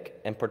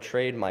authentic and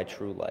portrayed my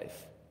true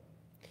life.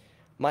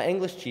 My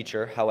English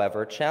teacher,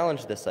 however,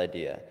 challenged this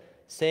idea,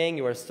 saying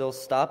you are still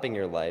stopping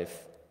your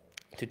life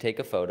to take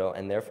a photo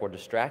and therefore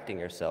distracting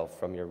yourself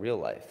from your real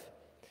life.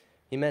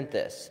 He meant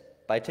this: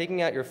 by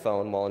taking out your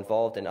phone while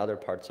involved in other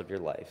parts of your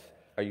life,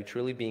 Are you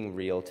truly being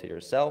real to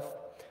yourself,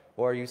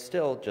 or are you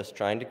still just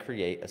trying to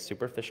create a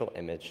superficial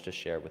image to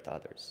share with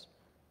others?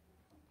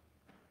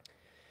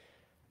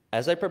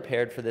 As I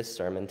prepared for this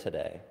sermon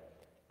today,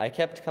 I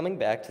kept coming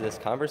back to this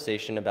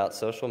conversation about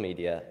social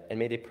media and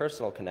made a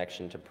personal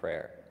connection to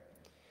prayer.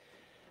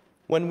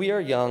 When we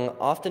are young,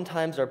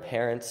 oftentimes our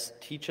parents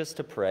teach us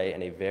to pray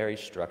in a very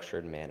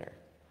structured manner.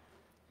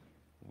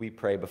 We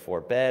pray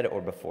before bed or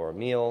before a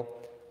meal,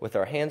 with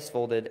our hands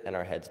folded and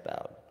our heads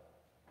bowed.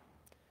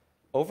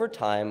 Over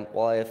time,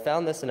 while I have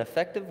found this an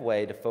effective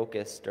way to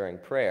focus during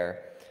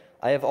prayer,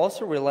 I have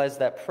also realized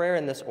that prayer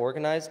in this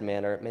organized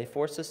manner may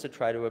force us to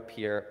try to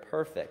appear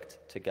perfect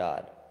to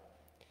God.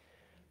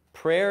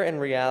 Prayer in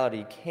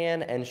reality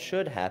can and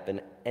should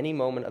happen any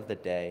moment of the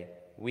day,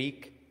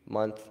 week,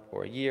 month,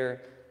 or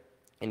year,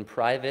 in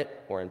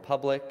private or in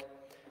public,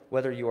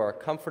 whether you are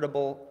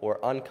comfortable or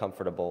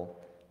uncomfortable,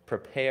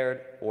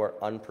 prepared or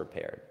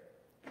unprepared.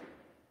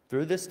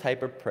 Through this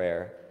type of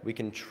prayer, we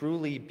can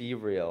truly be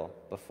real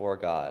before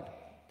God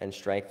and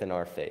strengthen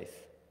our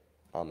faith.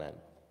 Amen.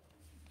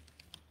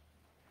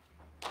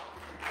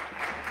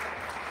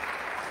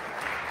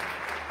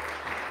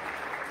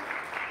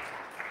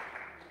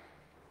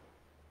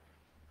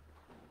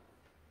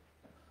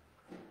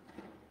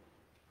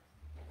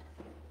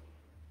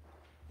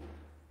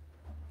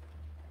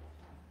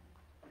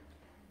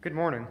 Good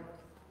morning.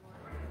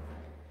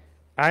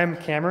 I am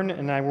Cameron,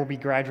 and I will be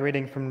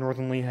graduating from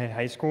Northern Lehigh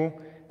High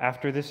School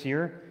after this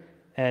year,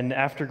 and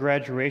after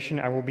graduation,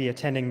 I will be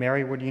attending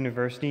Marywood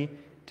University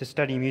to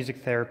study music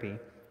therapy.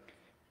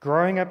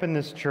 Growing up in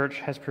this church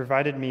has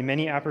provided me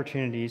many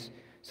opportunities,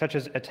 such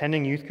as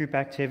attending youth group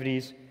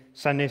activities,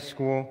 Sunday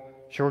school,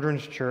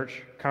 children's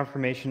church,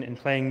 confirmation, and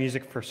playing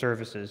music for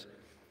services.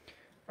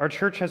 Our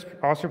church has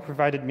also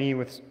provided me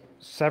with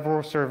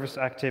several service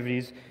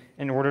activities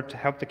in order to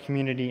help the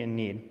community in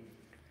need.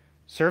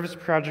 Service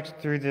projects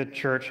through the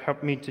church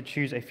helped me to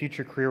choose a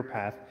future career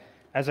path,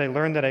 as I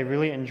learned that I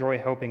really enjoy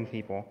helping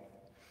people.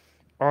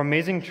 Our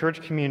amazing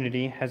church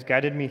community has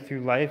guided me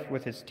through life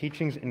with its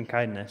teachings and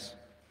kindness.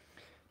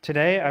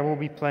 Today, I will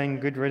be playing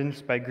Good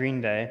Riddance by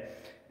Green Day,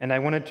 and I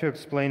wanted to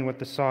explain what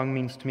the song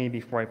means to me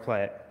before I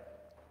play it.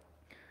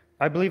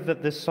 I believe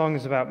that this song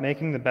is about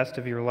making the best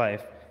of your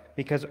life,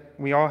 because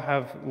we all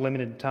have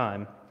limited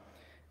time.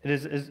 It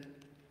is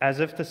as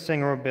if the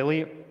singer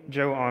Billy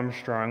Joe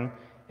Armstrong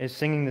is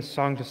singing this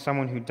song to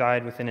someone who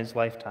died within his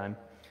lifetime.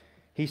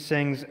 He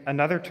sings,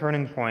 "Another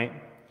turning point,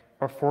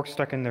 or fork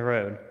stuck in the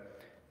road.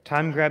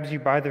 Time grabs you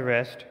by the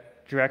wrist,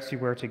 directs you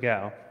where to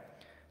go.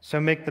 So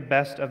make the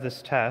best of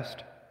this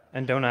test,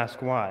 and don't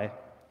ask why.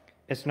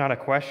 It's not a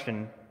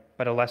question,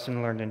 but a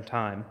lesson learned in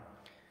time.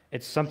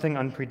 It's something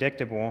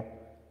unpredictable,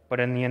 but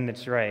in the end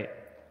it's right.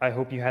 I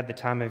hope you had the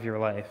time of your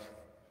life."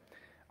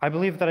 I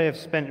believe that I have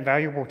spent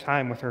valuable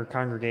time with her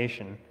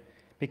congregation,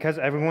 because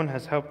everyone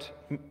has helped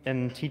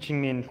in teaching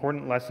me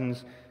important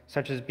lessons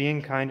such as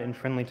being kind and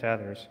friendly to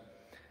others.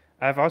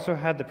 I have also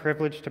had the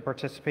privilege to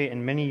participate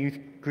in many youth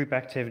group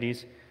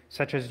activities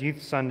such as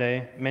Youth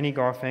Sunday, mini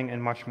golfing,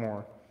 and much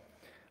more.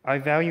 I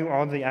value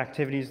all the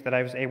activities that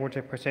I was able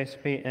to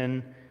participate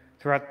in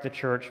throughout the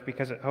church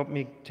because it helped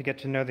me to get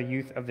to know the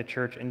youth of the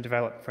church and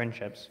develop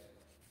friendships.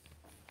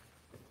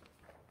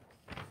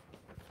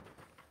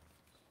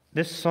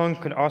 This song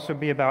could also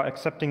be about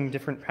accepting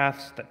different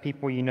paths that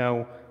people you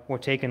know will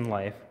take in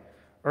life.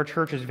 Our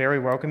church is very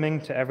welcoming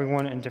to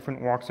everyone in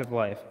different walks of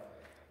life.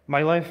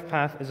 My life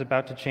path is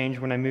about to change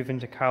when I move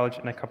into college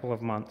in a couple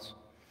of months.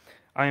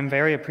 I am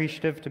very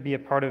appreciative to be a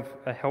part of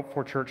a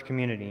helpful church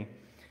community.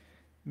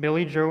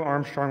 Billy Joe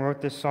Armstrong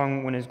wrote this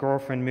song when his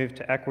girlfriend moved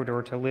to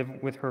Ecuador to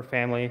live with her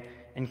family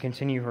and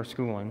continue her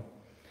schooling.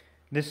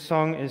 This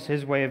song is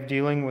his way of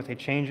dealing with a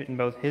change in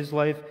both his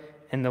life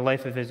and the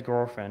life of his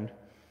girlfriend.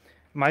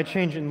 My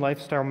change in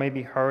lifestyle may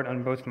be hard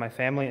on both my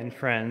family and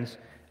friends,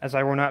 as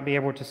I will not be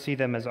able to see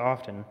them as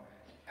often.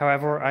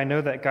 However, I know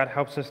that God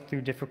helps us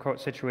through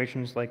difficult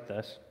situations like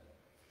this.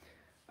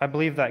 I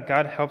believe that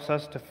God helps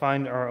us to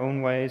find our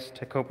own ways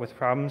to cope with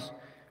problems.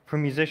 For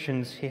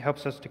musicians, He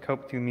helps us to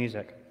cope through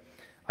music.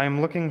 I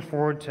am looking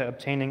forward to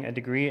obtaining a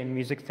degree in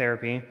music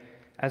therapy,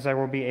 as I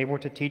will be able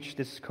to teach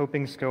this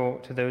coping skill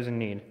to those in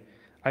need.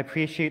 I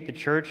appreciate the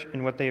church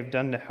and what they have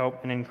done to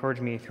help and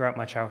encourage me throughout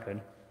my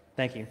childhood.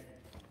 Thank you.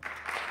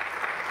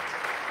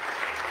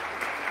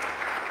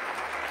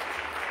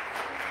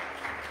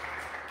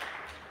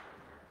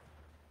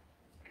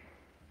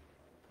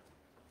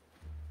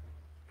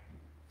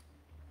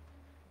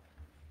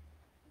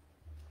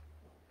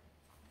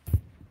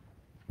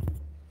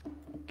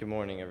 Good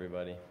morning,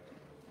 everybody.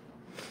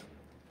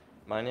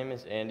 My name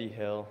is Andy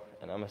Hill,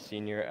 and I'm a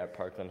senior at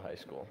Parkland High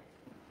School.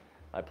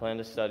 I plan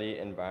to study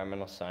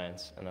environmental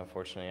science, and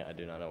unfortunately, I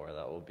do not know where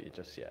that will be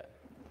just yet.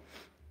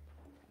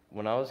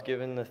 When I was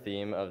given the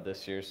theme of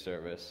this year's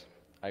service,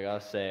 I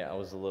gotta say I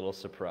was a little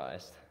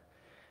surprised.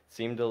 It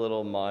seemed a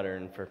little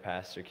modern for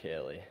Pastor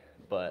Kaylee,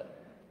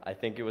 but I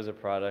think it was a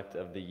product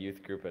of the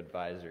youth group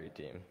advisory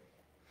team.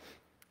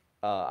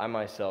 I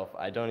myself,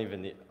 I don't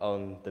even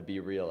own the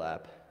BeReal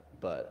app,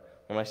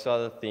 but When I saw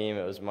the theme,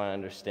 it was my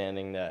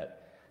understanding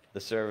that the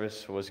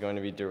service was going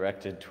to be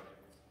directed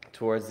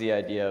towards the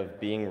idea of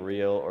being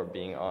real or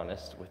being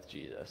honest with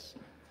Jesus.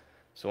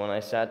 So when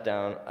I sat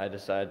down, I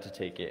decided to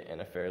take it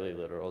in a fairly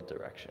literal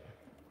direction.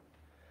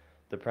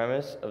 The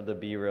premise of the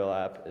BeReal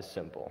app is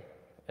simple.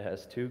 It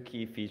has two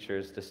key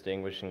features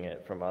distinguishing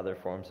it from other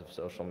forms of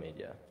social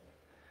media.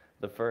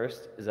 The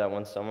first is that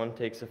when someone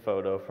takes a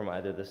photo from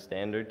either the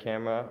standard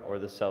camera or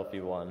the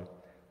selfie one,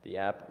 the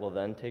app will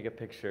then take a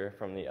picture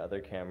from the other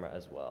camera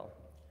as well.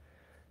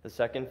 The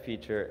second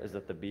feature is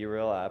that the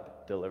BeReal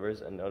app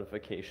delivers a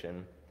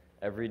notification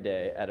every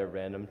day at a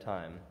random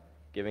time,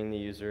 giving the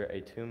user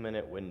a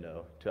 2-minute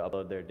window to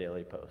upload their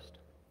daily post.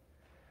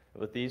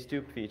 With these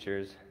two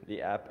features,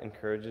 the app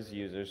encourages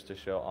users to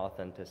show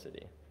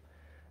authenticity.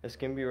 This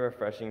can be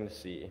refreshing to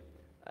see,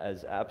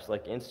 as apps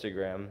like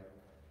Instagram,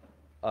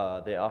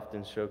 they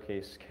often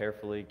showcase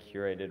carefully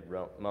curated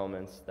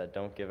moments that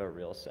don't give a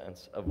real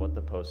sense of what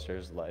the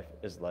poster's life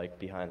is like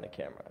behind the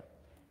camera.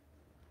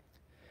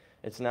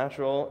 It's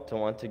natural to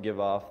want to give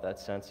off that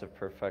sense of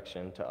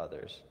perfection to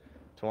others,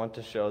 to want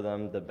to show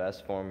them the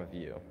best form of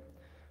you.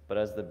 But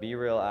as the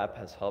BeReal app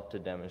has helped to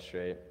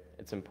demonstrate,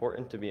 it's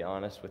important to be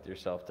honest with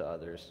yourself to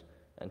others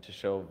and to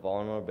show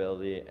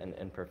vulnerability and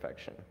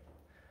imperfection.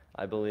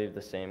 I believe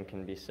the same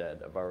can be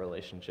said of our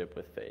relationship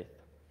with faith.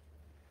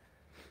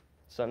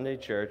 Sunday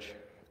church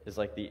is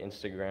like the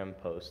Instagram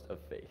post of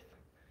faith.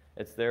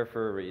 It's there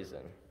for a reason.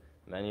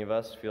 Many of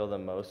us feel the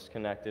most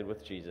connected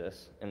with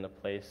Jesus in the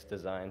place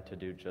designed to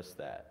do just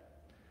that.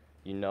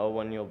 You know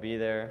when you'll be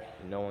there,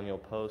 you know when you'll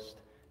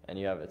post, and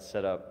you have it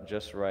set up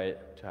just right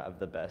to have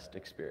the best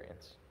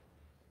experience.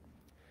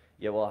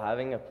 Yet while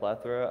having a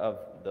plethora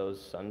of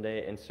those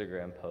Sunday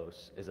Instagram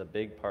posts is a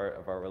big part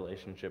of our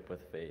relationship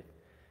with faith,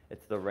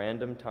 it's the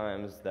random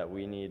times that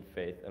we need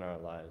faith in our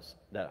lives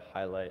that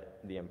highlight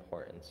the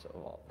importance of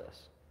all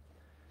this.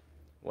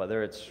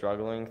 Whether it's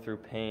struggling through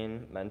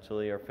pain,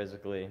 mentally or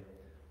physically,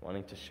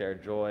 wanting to share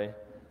joy,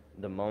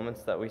 the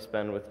moments that we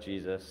spend with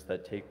Jesus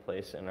that take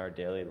place in our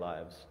daily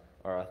lives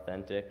are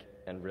authentic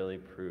and really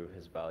prove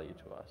his value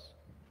to us.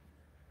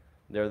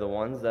 They're the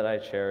ones that I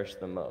cherish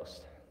the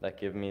most, that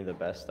give me the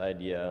best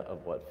idea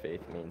of what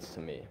faith means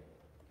to me.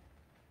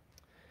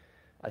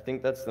 I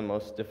think that's the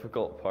most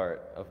difficult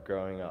part of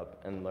growing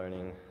up and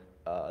learning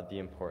the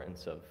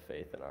importance of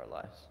faith in our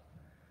lives.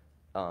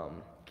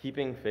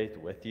 Keeping faith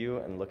with you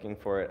and looking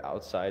for it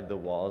outside the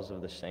walls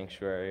of the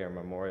sanctuary or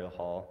memorial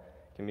hall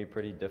can be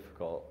pretty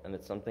difficult, and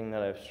it's something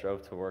that I've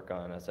strove to work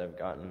on as I've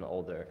gotten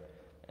older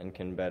and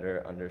can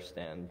better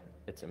understand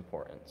its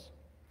importance.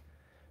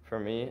 For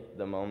me,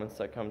 the moments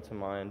that come to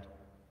mind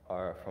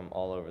are from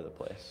all over the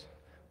place,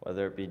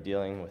 whether it be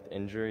dealing with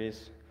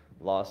injuries,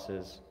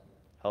 losses,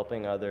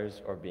 helping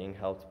others, or being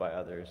helped by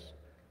others.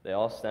 They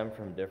all stem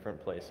from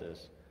different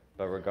places,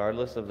 but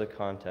regardless of the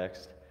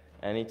context,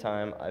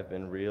 anytime I've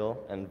been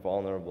real and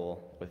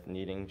vulnerable with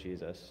needing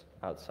Jesus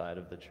outside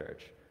of the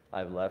church,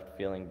 I've left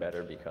feeling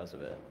better because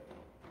of it.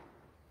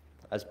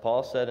 As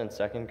Paul said in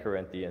 2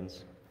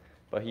 Corinthians,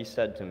 "But he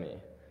said to me,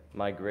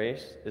 'My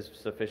grace is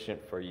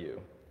sufficient for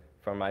you,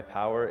 for my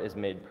power is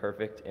made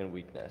perfect in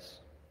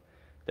weakness.'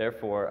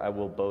 Therefore I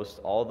will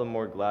boast all the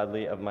more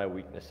gladly of my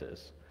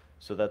weaknesses,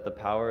 so that the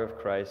power of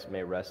Christ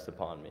may rest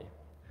upon me.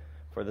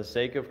 For the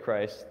sake of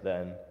Christ,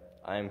 then,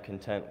 I am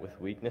content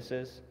with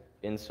weaknesses,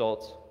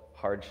 insults,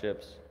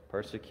 hardships,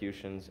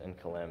 persecutions, and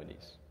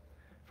calamities.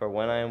 For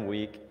when I am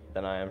weak,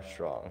 then I am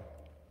strong."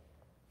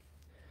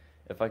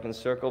 If I can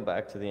circle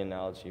back to the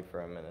analogy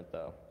for a minute,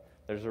 though,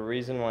 there's a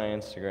reason why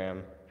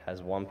Instagram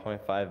has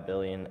 1.5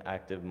 billion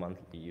active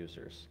monthly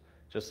users,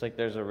 just like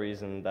there's a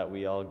reason that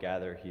we all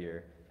gather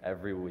here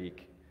every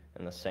week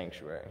in the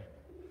sanctuary.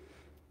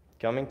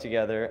 Coming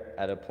together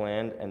at a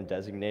planned and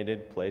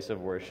designated place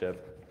of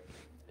worship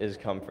is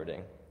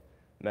comforting.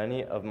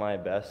 Many of my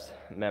best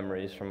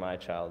memories from my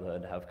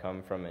childhood have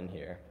come from in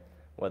here,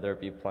 whether it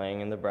be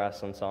playing in the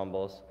brass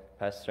ensembles,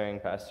 pastoring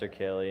Pastor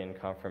Kaylee in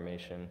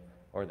confirmation,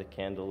 or the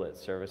candlelit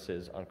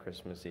services on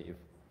Christmas Eve.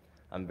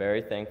 I'm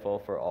very thankful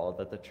for all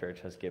that the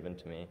church has given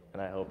to me,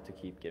 and I hope to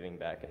keep giving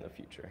back in the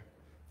future.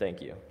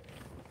 Thank you.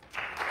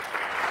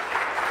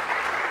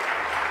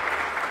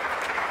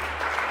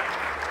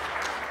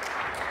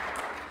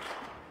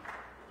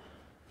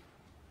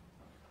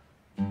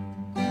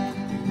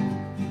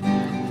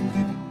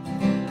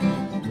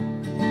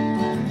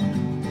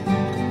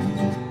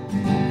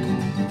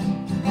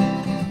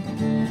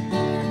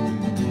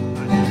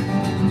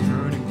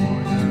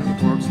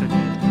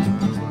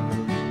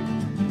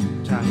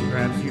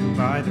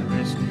 By the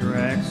risk you're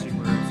actually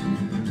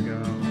where to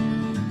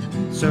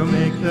go. So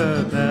make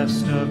the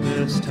best of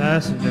this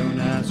test and don't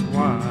ask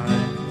why.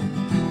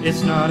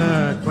 It's not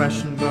a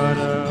question but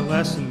a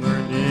lesson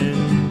learned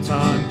in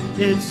time.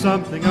 It's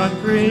something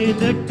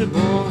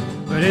unpredictable,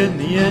 but in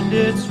the end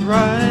it's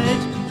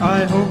right.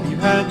 I hope you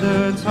had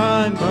the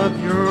time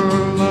of your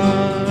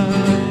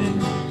life.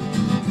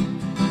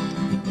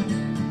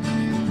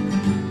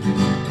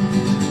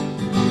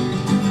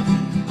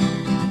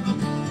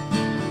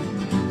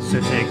 So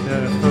take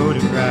the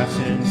photographs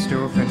and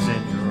storefronts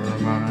in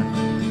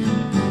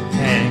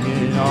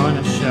on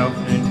a shelf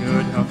in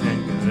good health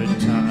and good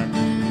time.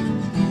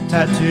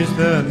 Tattoos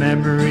the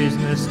memories,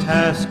 and this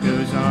task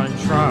goes on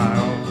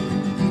trial.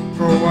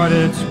 For what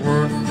it's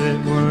worth, it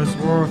was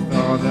worth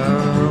all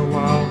the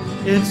while.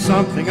 It's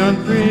something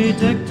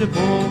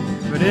unpredictable,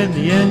 but in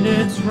the end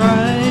it's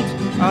right.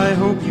 I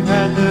hope you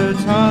had the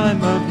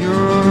time of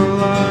your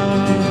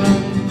life.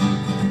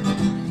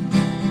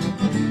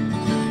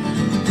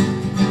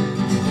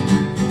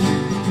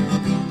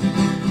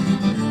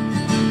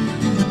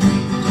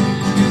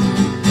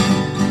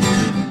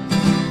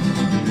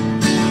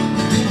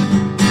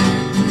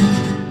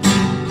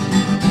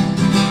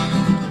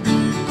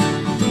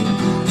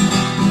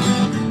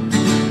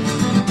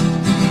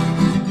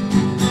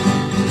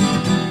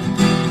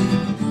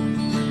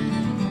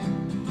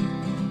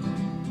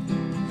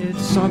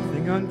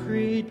 Something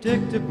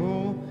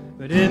unpredictable,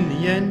 but in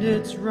the end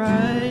it's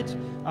right.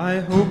 I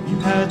hope you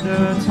had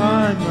the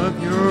time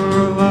of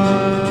your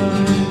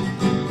life.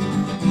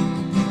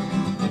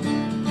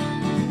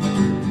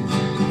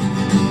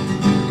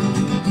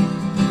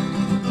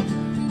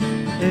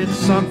 It's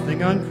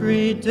something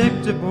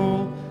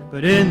unpredictable,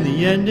 but in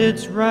the end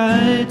it's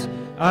right.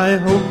 I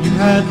hope you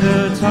had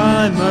the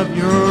time of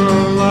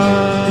your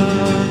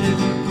life.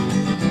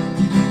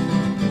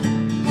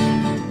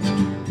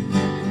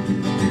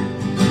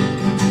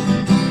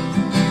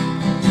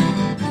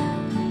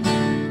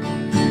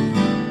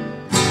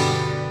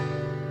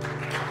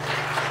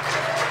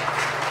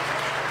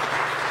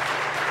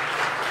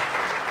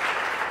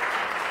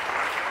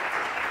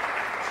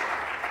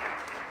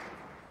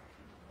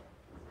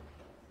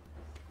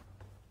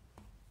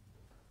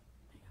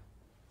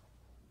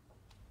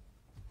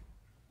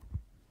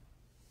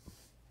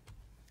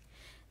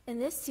 In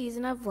this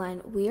season of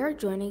Lent, we are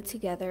joining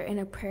together in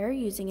a prayer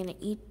using an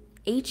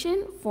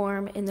ancient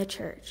form in the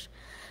church.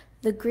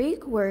 The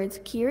Greek words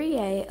Kyrie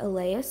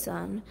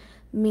eleison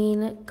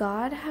mean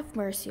God have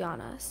mercy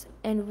on us,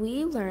 and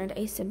we learned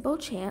a simple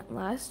chant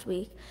last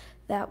week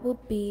that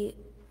will be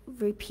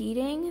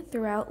repeating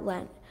throughout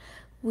Lent.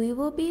 We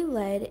will be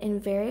led in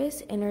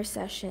various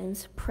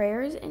intercessions,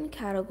 prayers, and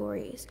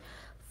categories.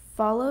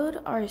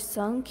 Followed our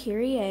sung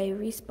Kyrie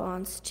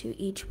response to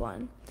each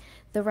one.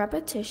 The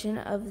repetition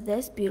of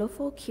this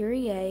beautiful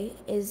Kyrie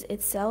is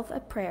itself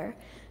a prayer.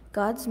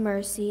 God's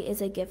mercy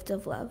is a gift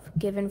of love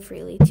given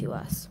freely to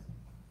us.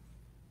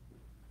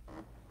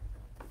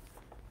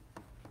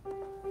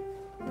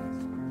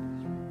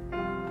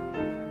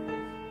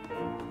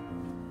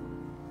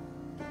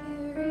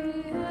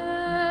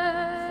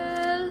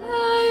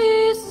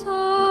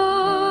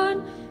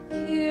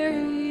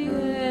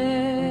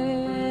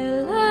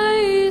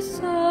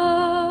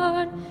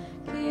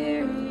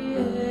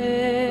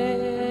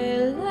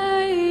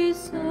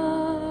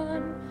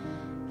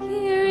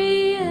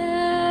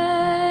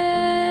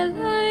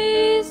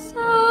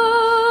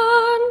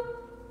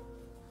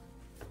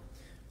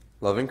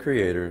 Loving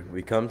Creator,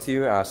 we come to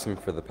you asking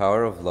for the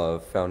power of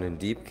love found in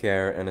deep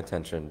care and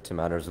attention to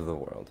matters of the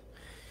world.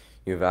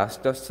 You have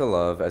asked us to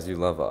love as you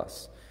love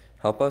us.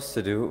 Help us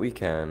to do what we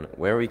can,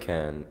 where we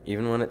can,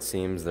 even when it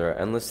seems there are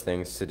endless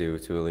things to do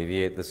to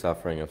alleviate the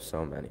suffering of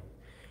so many.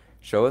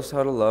 Show us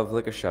how to love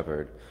like a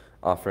shepherd,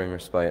 offering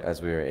respite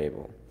as we are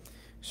able.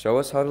 Show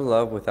us how to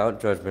love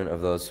without judgment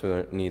of those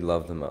who need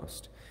love the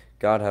most.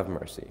 God have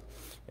mercy.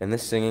 In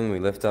this singing, we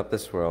lift up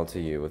this world to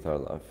you with our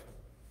love.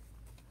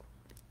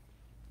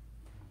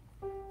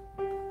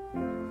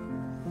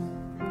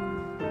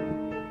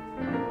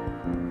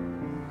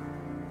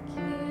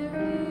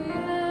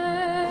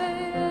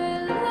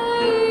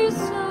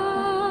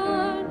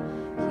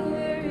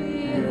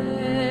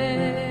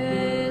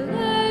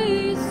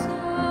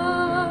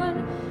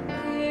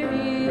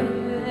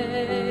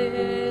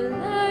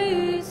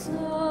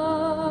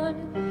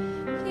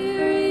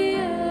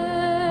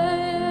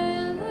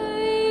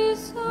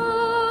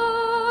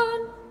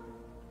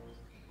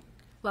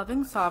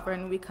 Loving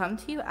Sovereign, we come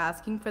to you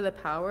asking for the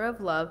power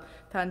of love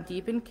found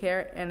deep in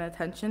care and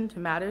attention to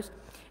matters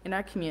in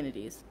our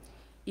communities.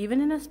 Even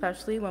and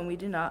especially when we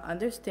do not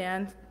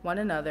understand one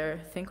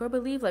another, think or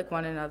believe like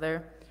one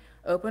another,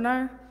 open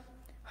our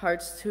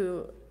hearts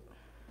to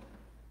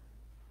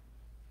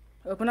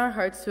a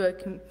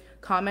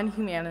common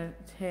humanity,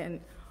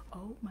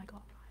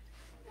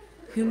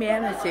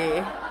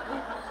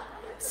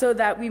 so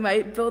that we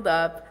might build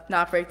up,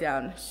 not break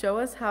down. Show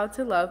us how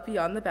to love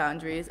beyond the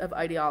boundaries of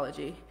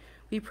ideology.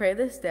 We pray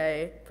this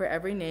day for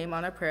every name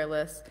on our prayer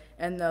list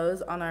and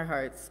those on our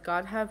hearts.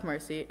 God have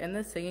mercy. In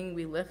this singing,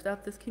 we lift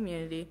up this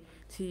community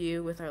to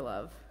you with our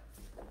love.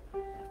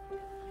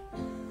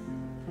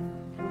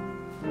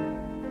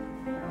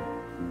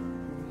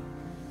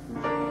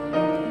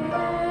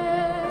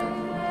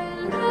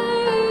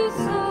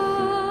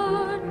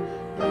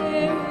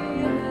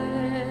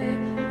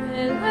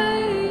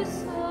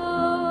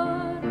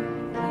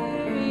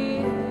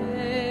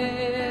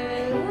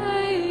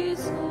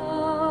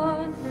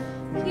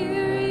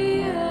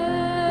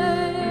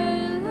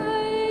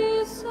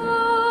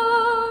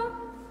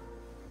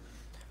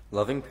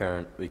 Loving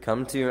parent, we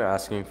come to you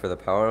asking for the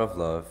power of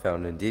love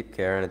found in deep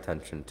care and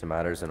attention to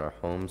matters in our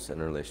homes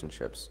and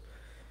relationships.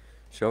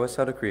 Show us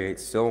how to create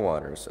still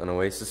waters, an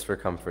oasis for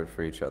comfort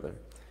for each other.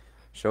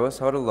 Show us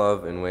how to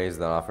love in ways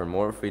that offer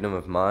more freedom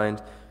of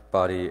mind,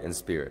 body, and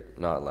spirit,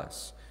 not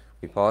less.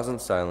 We pause in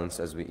silence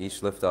as we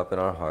each lift up in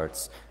our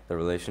hearts the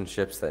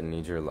relationships that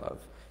need your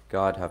love.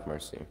 God, have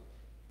mercy.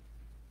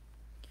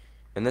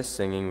 In this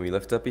singing, we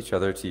lift up each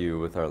other to you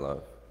with our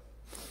love.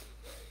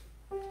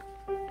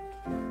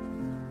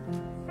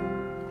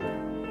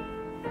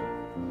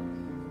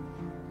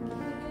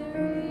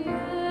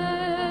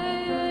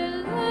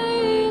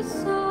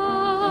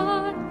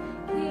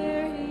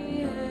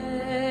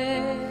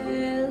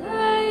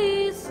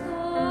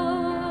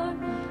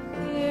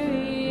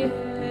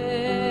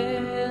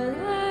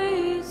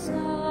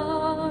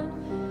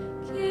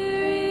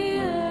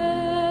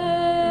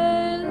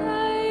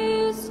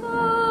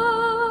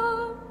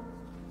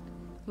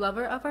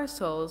 Lover of our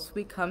souls,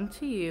 we come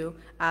to you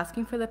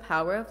asking for the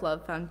power of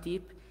love found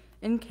deep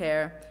in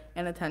care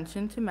and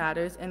attention to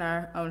matters in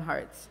our own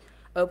hearts.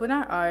 Open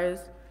our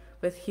eyes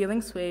with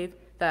healing swave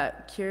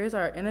that cures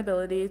our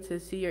inability to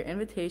see your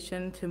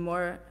invitation to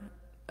more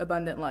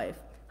abundant life.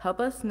 Help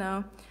us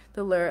know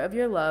the lure of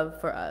your love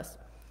for us,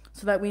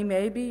 so that we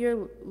may be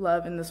your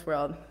love in this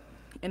world,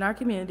 in our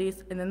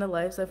communities, and in the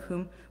lives of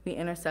whom we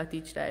intersect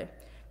each day.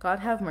 God,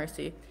 have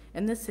mercy.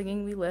 In this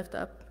singing we lift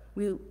up,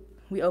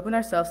 we open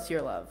ourselves to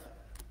your love.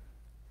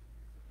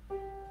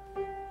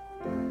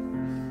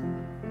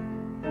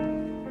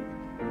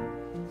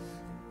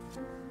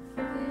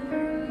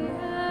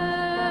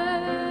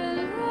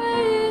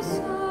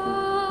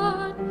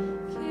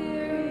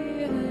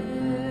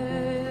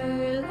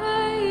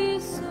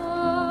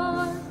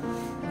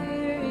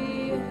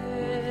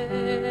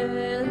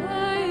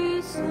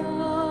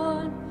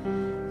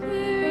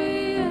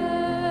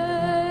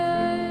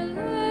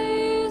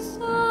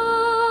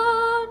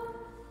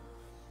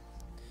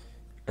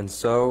 And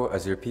so,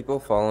 as your people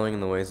following in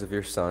the ways of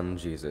your Son,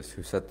 Jesus,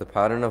 who set the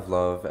pattern of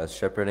love as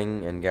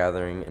shepherding and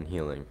gathering and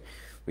healing,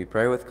 we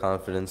pray with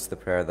confidence the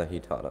prayer that he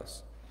taught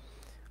us.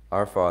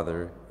 Our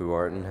Father, who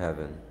art in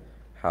heaven,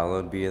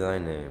 hallowed be thy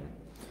name.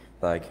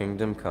 Thy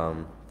kingdom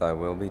come, thy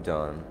will be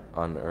done,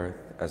 on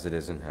earth as it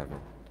is in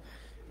heaven.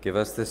 Give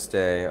us this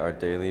day our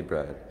daily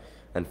bread,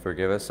 and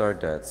forgive us our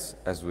debts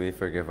as we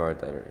forgive our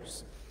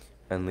debtors.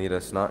 And lead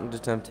us not into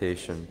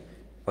temptation,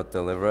 but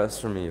deliver us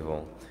from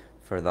evil.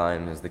 For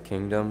thine is the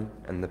kingdom,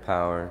 and the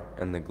power,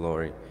 and the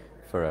glory,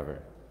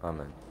 forever.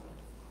 Amen.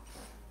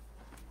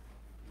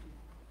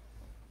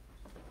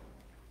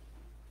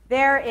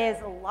 There is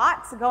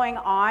lots going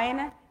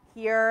on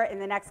here in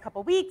the next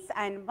couple weeks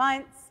and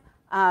months.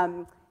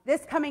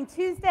 This coming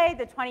Tuesday,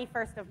 the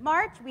 21st of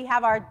March, we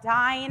have our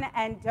Dine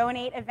and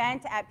Donate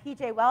event at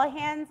PJ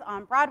Wellahans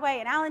on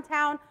Broadway in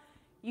Allentown.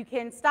 You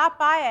can stop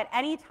by at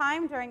any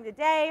time during the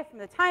day, from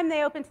the time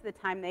they open to the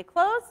time they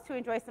close, to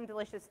enjoy some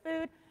delicious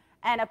food.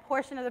 And a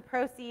portion of the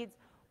proceeds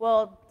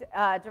will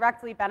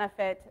directly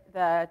benefit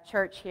the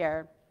church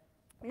here.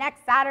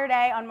 Next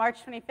Saturday on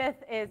March 25th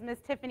is Ms.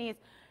 Tiffany's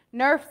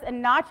Nerfs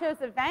and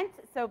Nachos event,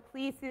 so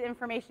please see the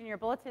information in your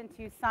bulletin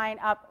to sign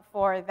up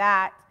for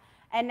that.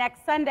 And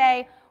next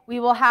Sunday, we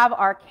will have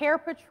our Care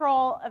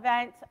Patrol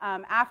event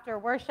after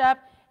worship.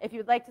 If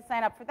you'd like to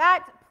sign up for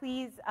that,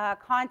 please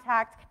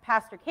contact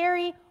Pastor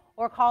Carey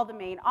or call the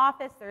main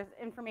office. There's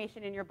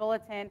information in your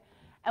bulletin.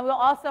 And we'll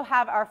also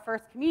have our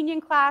First Communion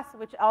class,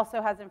 which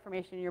also has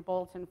information in your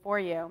bulletin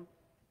for you.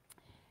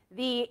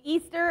 The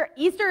Easter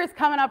is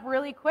coming up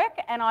really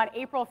quick, and on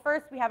April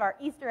 1st, we have our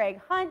Easter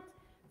egg hunt.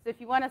 So if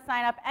you want to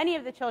sign up any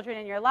of the children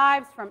in your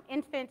lives from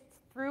infant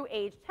through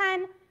age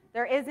 10,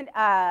 there is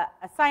a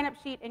sign-up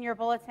sheet in your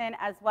bulletin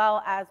as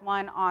well as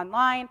one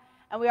online.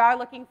 And we are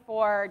looking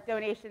for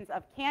donations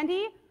of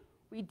candy.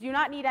 We do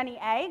not need any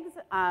eggs,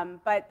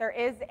 but there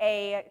is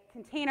a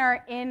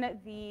container in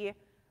the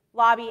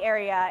lobby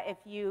area if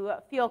you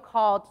feel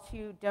called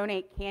to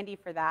donate candy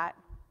for that.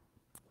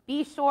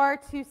 Be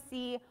sure to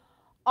see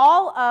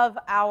all of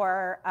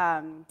our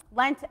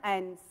Lent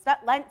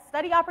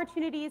study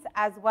opportunities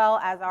as well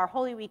as our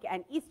Holy Week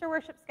and Easter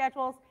worship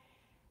schedules.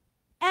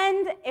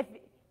 And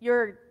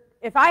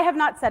if I have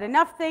not said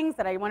enough things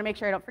that I want to make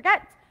sure I don't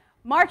forget,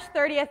 March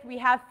 30th we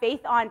have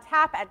Faith on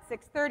Tap at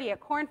 6:30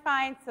 at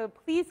Cornfine, so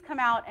please come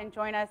out and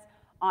join us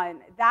on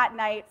that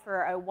night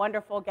for a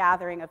wonderful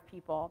gathering of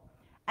people.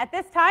 At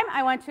this time,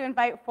 I want to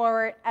invite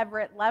forward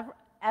Everett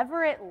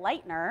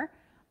Leitner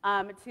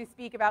to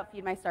speak about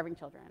Feed My Starving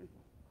Children.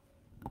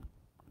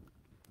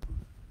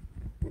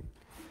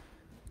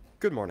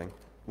 Good morning.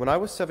 When I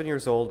was 7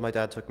 years old, my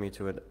dad took me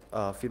to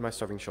a Feed My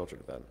Starving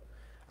Children event.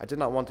 I did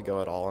not want to go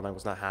at all, and I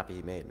was not happy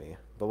he made me.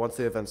 But once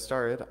the event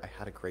started, I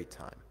had a great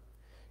time.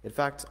 In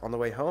fact, on the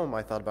way home,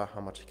 I thought about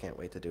how much I can't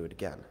wait to do it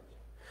again.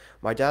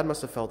 My dad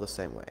must have felt the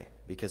same way,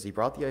 because he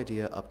brought the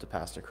idea up to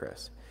Pastor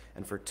Chris.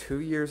 And for 2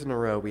 years in a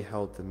row, we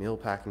held the meal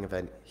packing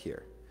event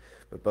here.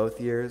 But both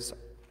years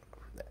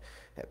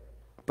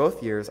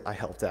I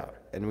helped out,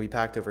 and we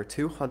packed over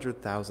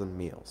 200,000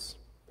 meals.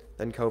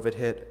 Then COVID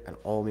hit, and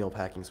all meal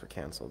packings were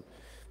canceled.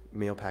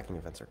 meal packing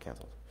events are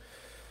canceled.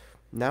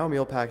 Now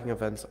meal packing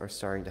events are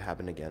starting to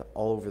happen again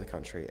all over the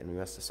country, and we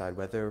must decide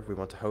whether we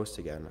want to host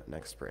again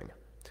next spring.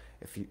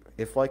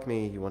 If like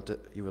me, you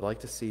would like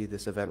to see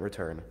this event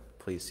return,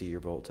 please see your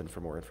bulletin for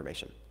more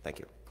information. Thank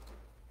you.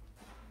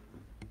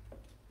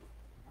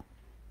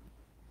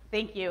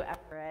 Thank you,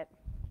 Everett.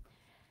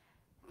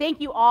 Thank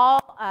you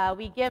all.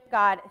 We give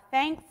God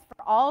thanks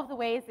for all of the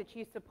ways that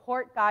you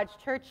support God's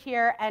church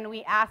here, and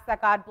we ask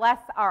that God bless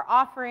our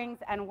offerings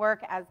and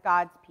work as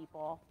God's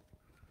people.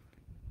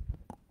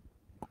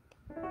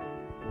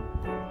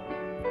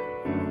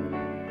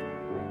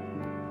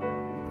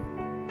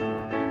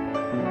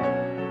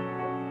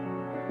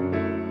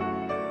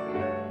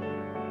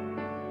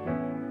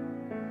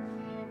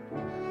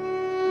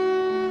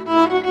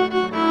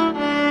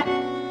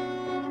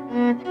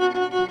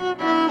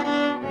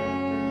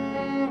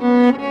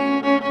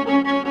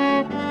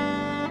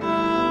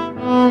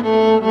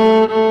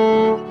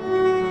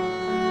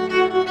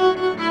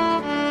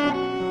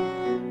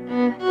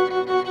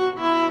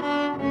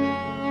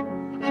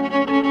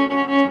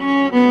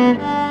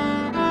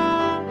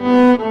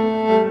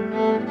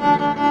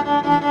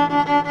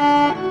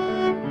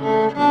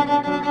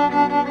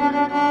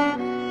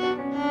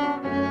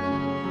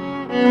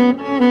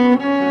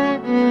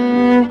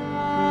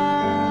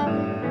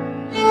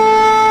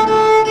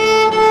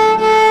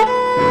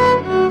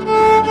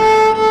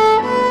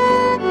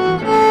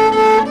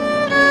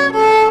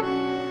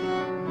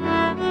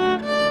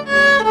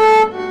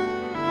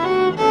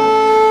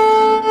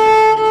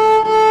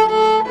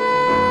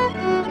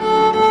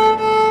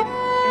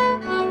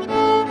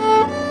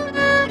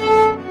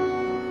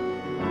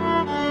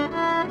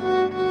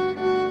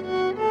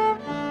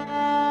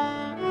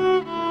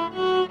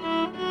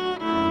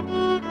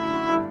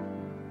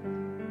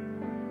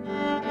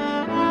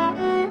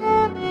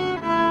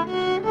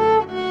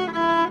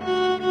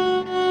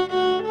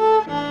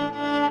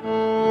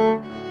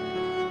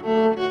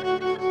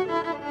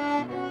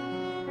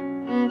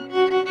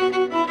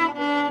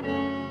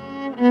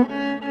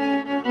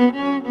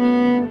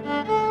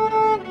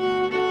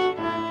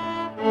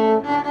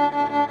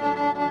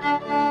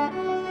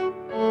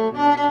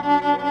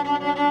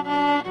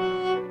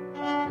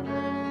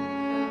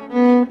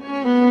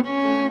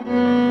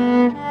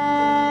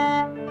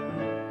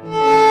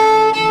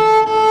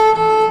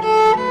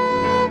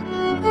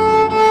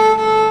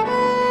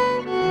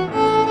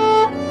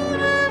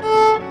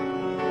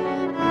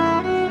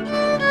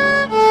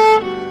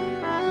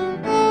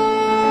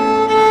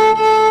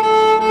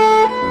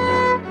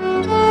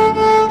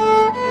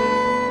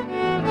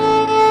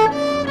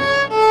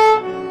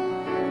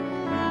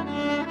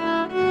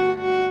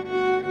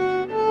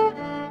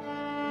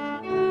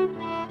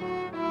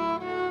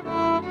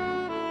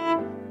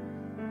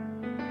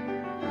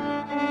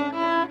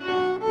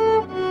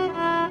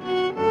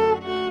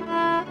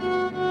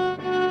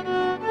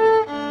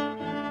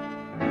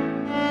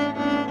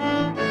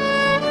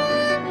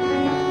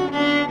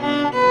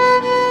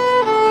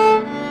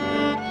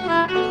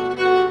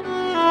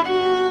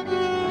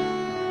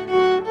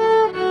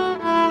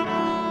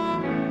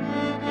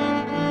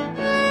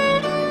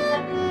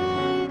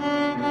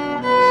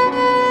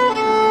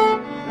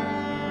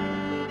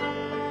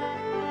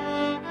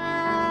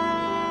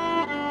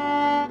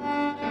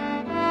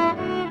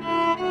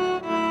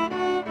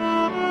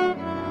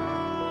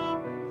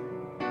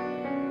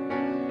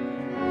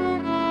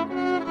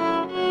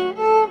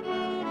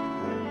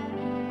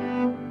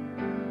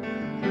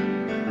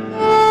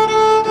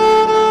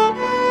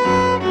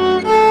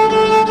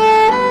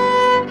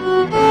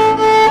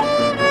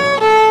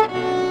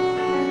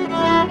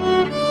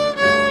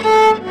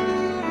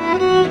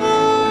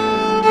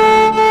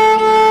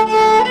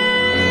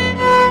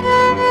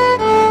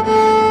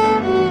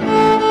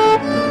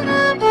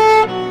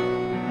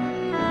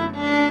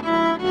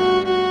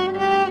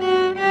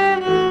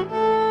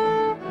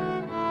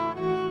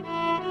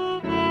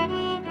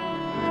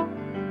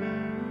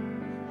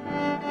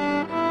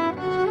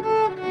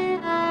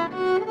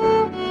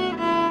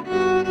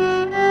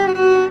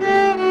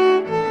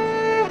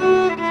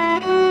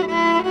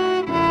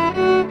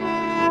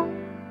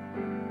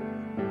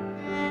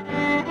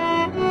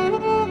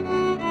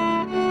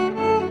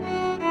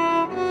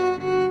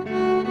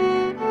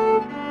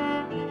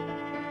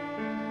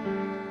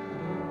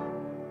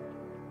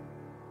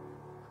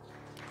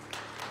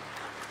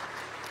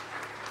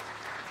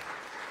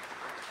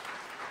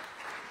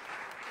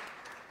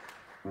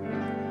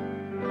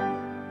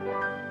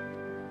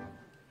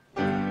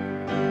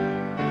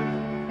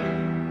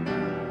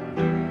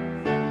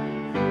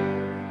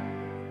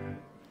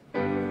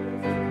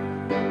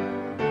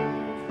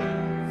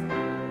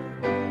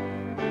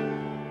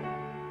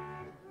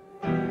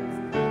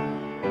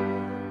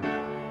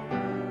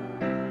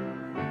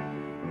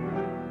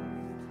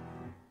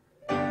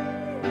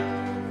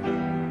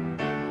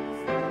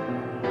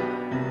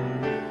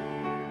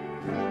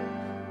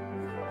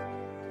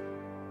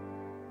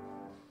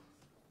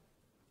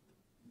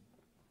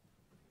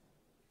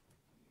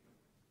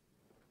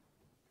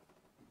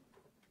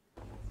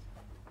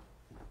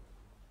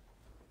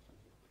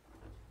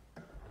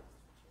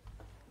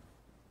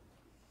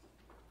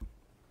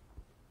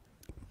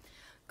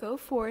 Go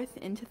forth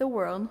into the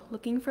world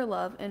looking for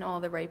love in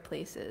all the right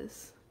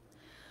places.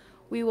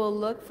 We will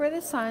look for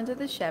the signs of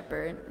the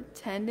shepherd,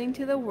 tending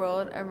to the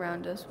world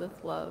around us with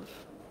love.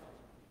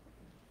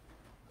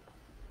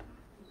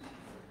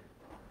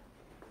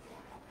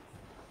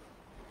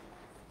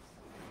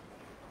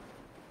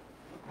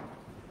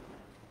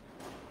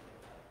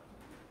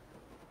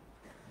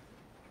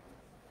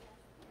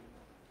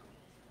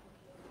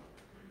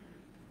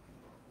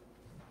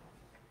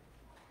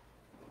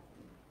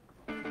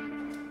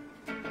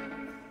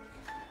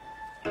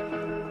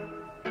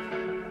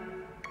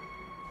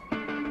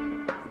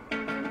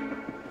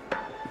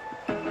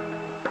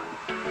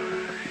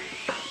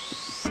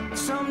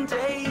 Some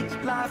days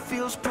life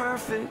feels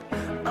perfect,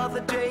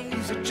 other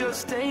days it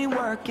just ain't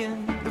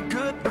working. The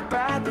good, the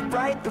bad, the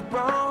right, the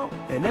wrong,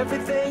 and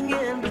everything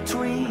in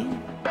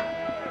between.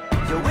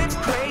 Yo, it's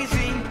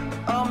crazy,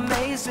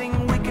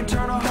 amazing, we can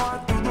turn our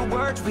heart through the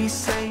words we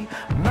say.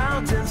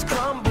 Mountains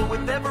crumble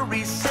with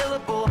every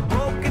syllable,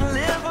 hope can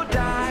live or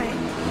die.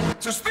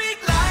 So speak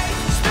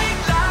life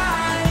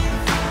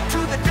to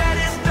the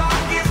deadest,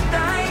 darkest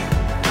night.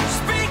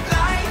 Speak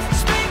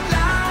life,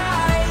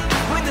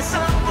 when the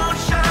sun won't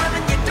shine.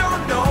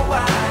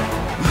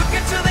 Look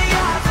into the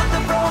eyes of the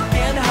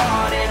broken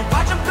hearted,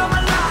 watch them come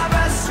alive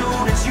as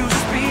soon as you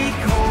speak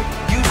hope,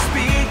 you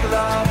speak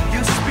love,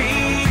 you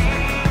speak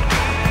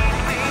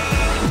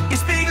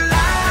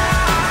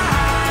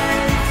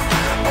life.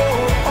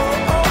 Oh,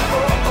 oh, oh,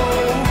 oh,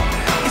 oh.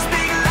 You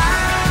speak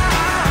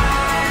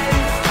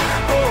life.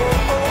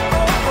 Oh, oh,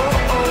 oh, oh,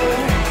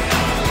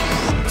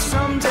 oh.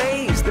 Some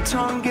days the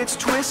tongue gets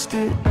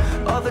twisted,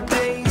 other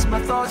days my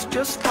thoughts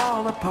just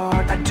fall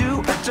apart. I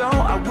do, I don't,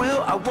 I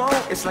will, I won't.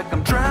 It's like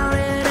I'm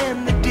drowning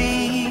in the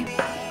deep.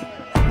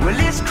 Well,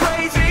 it's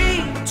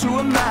crazy to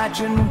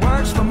imagine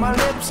words from my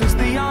lips as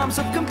the arms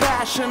of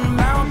compassion.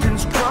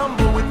 Mountains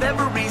crumble with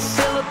every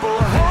syllable.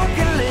 Hope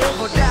can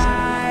live or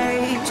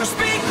die. So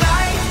speak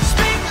life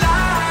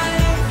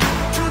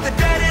to the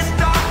deadest,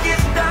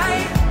 darkest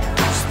night.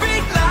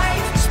 Speak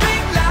life,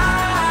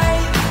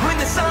 when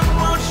the sun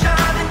won't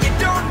shine and you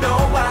don't know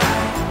why.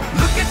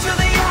 Look into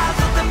the eyes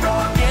of the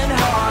broken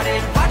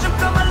hearted, watch them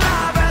come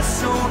alive as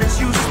soon as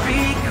you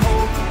speak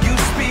hope, you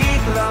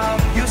speak love,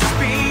 you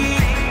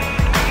speak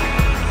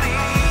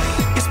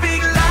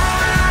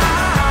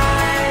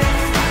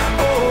life.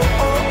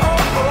 Oh, oh,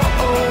 oh,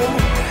 oh, oh.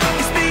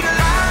 You speak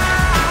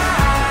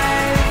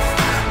life.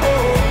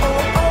 Oh,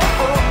 oh,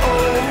 oh, oh,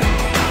 oh.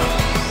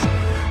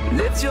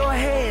 Lift your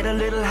head a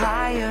little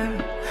higher,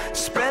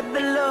 spread the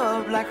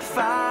love like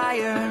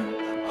fire.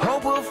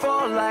 Hope will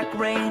fall like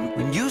rain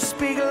when you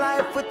speak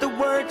life with the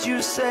words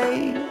you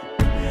say.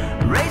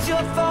 Raise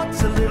your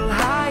thoughts a little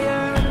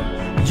higher,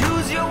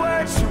 use your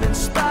words to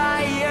inspire.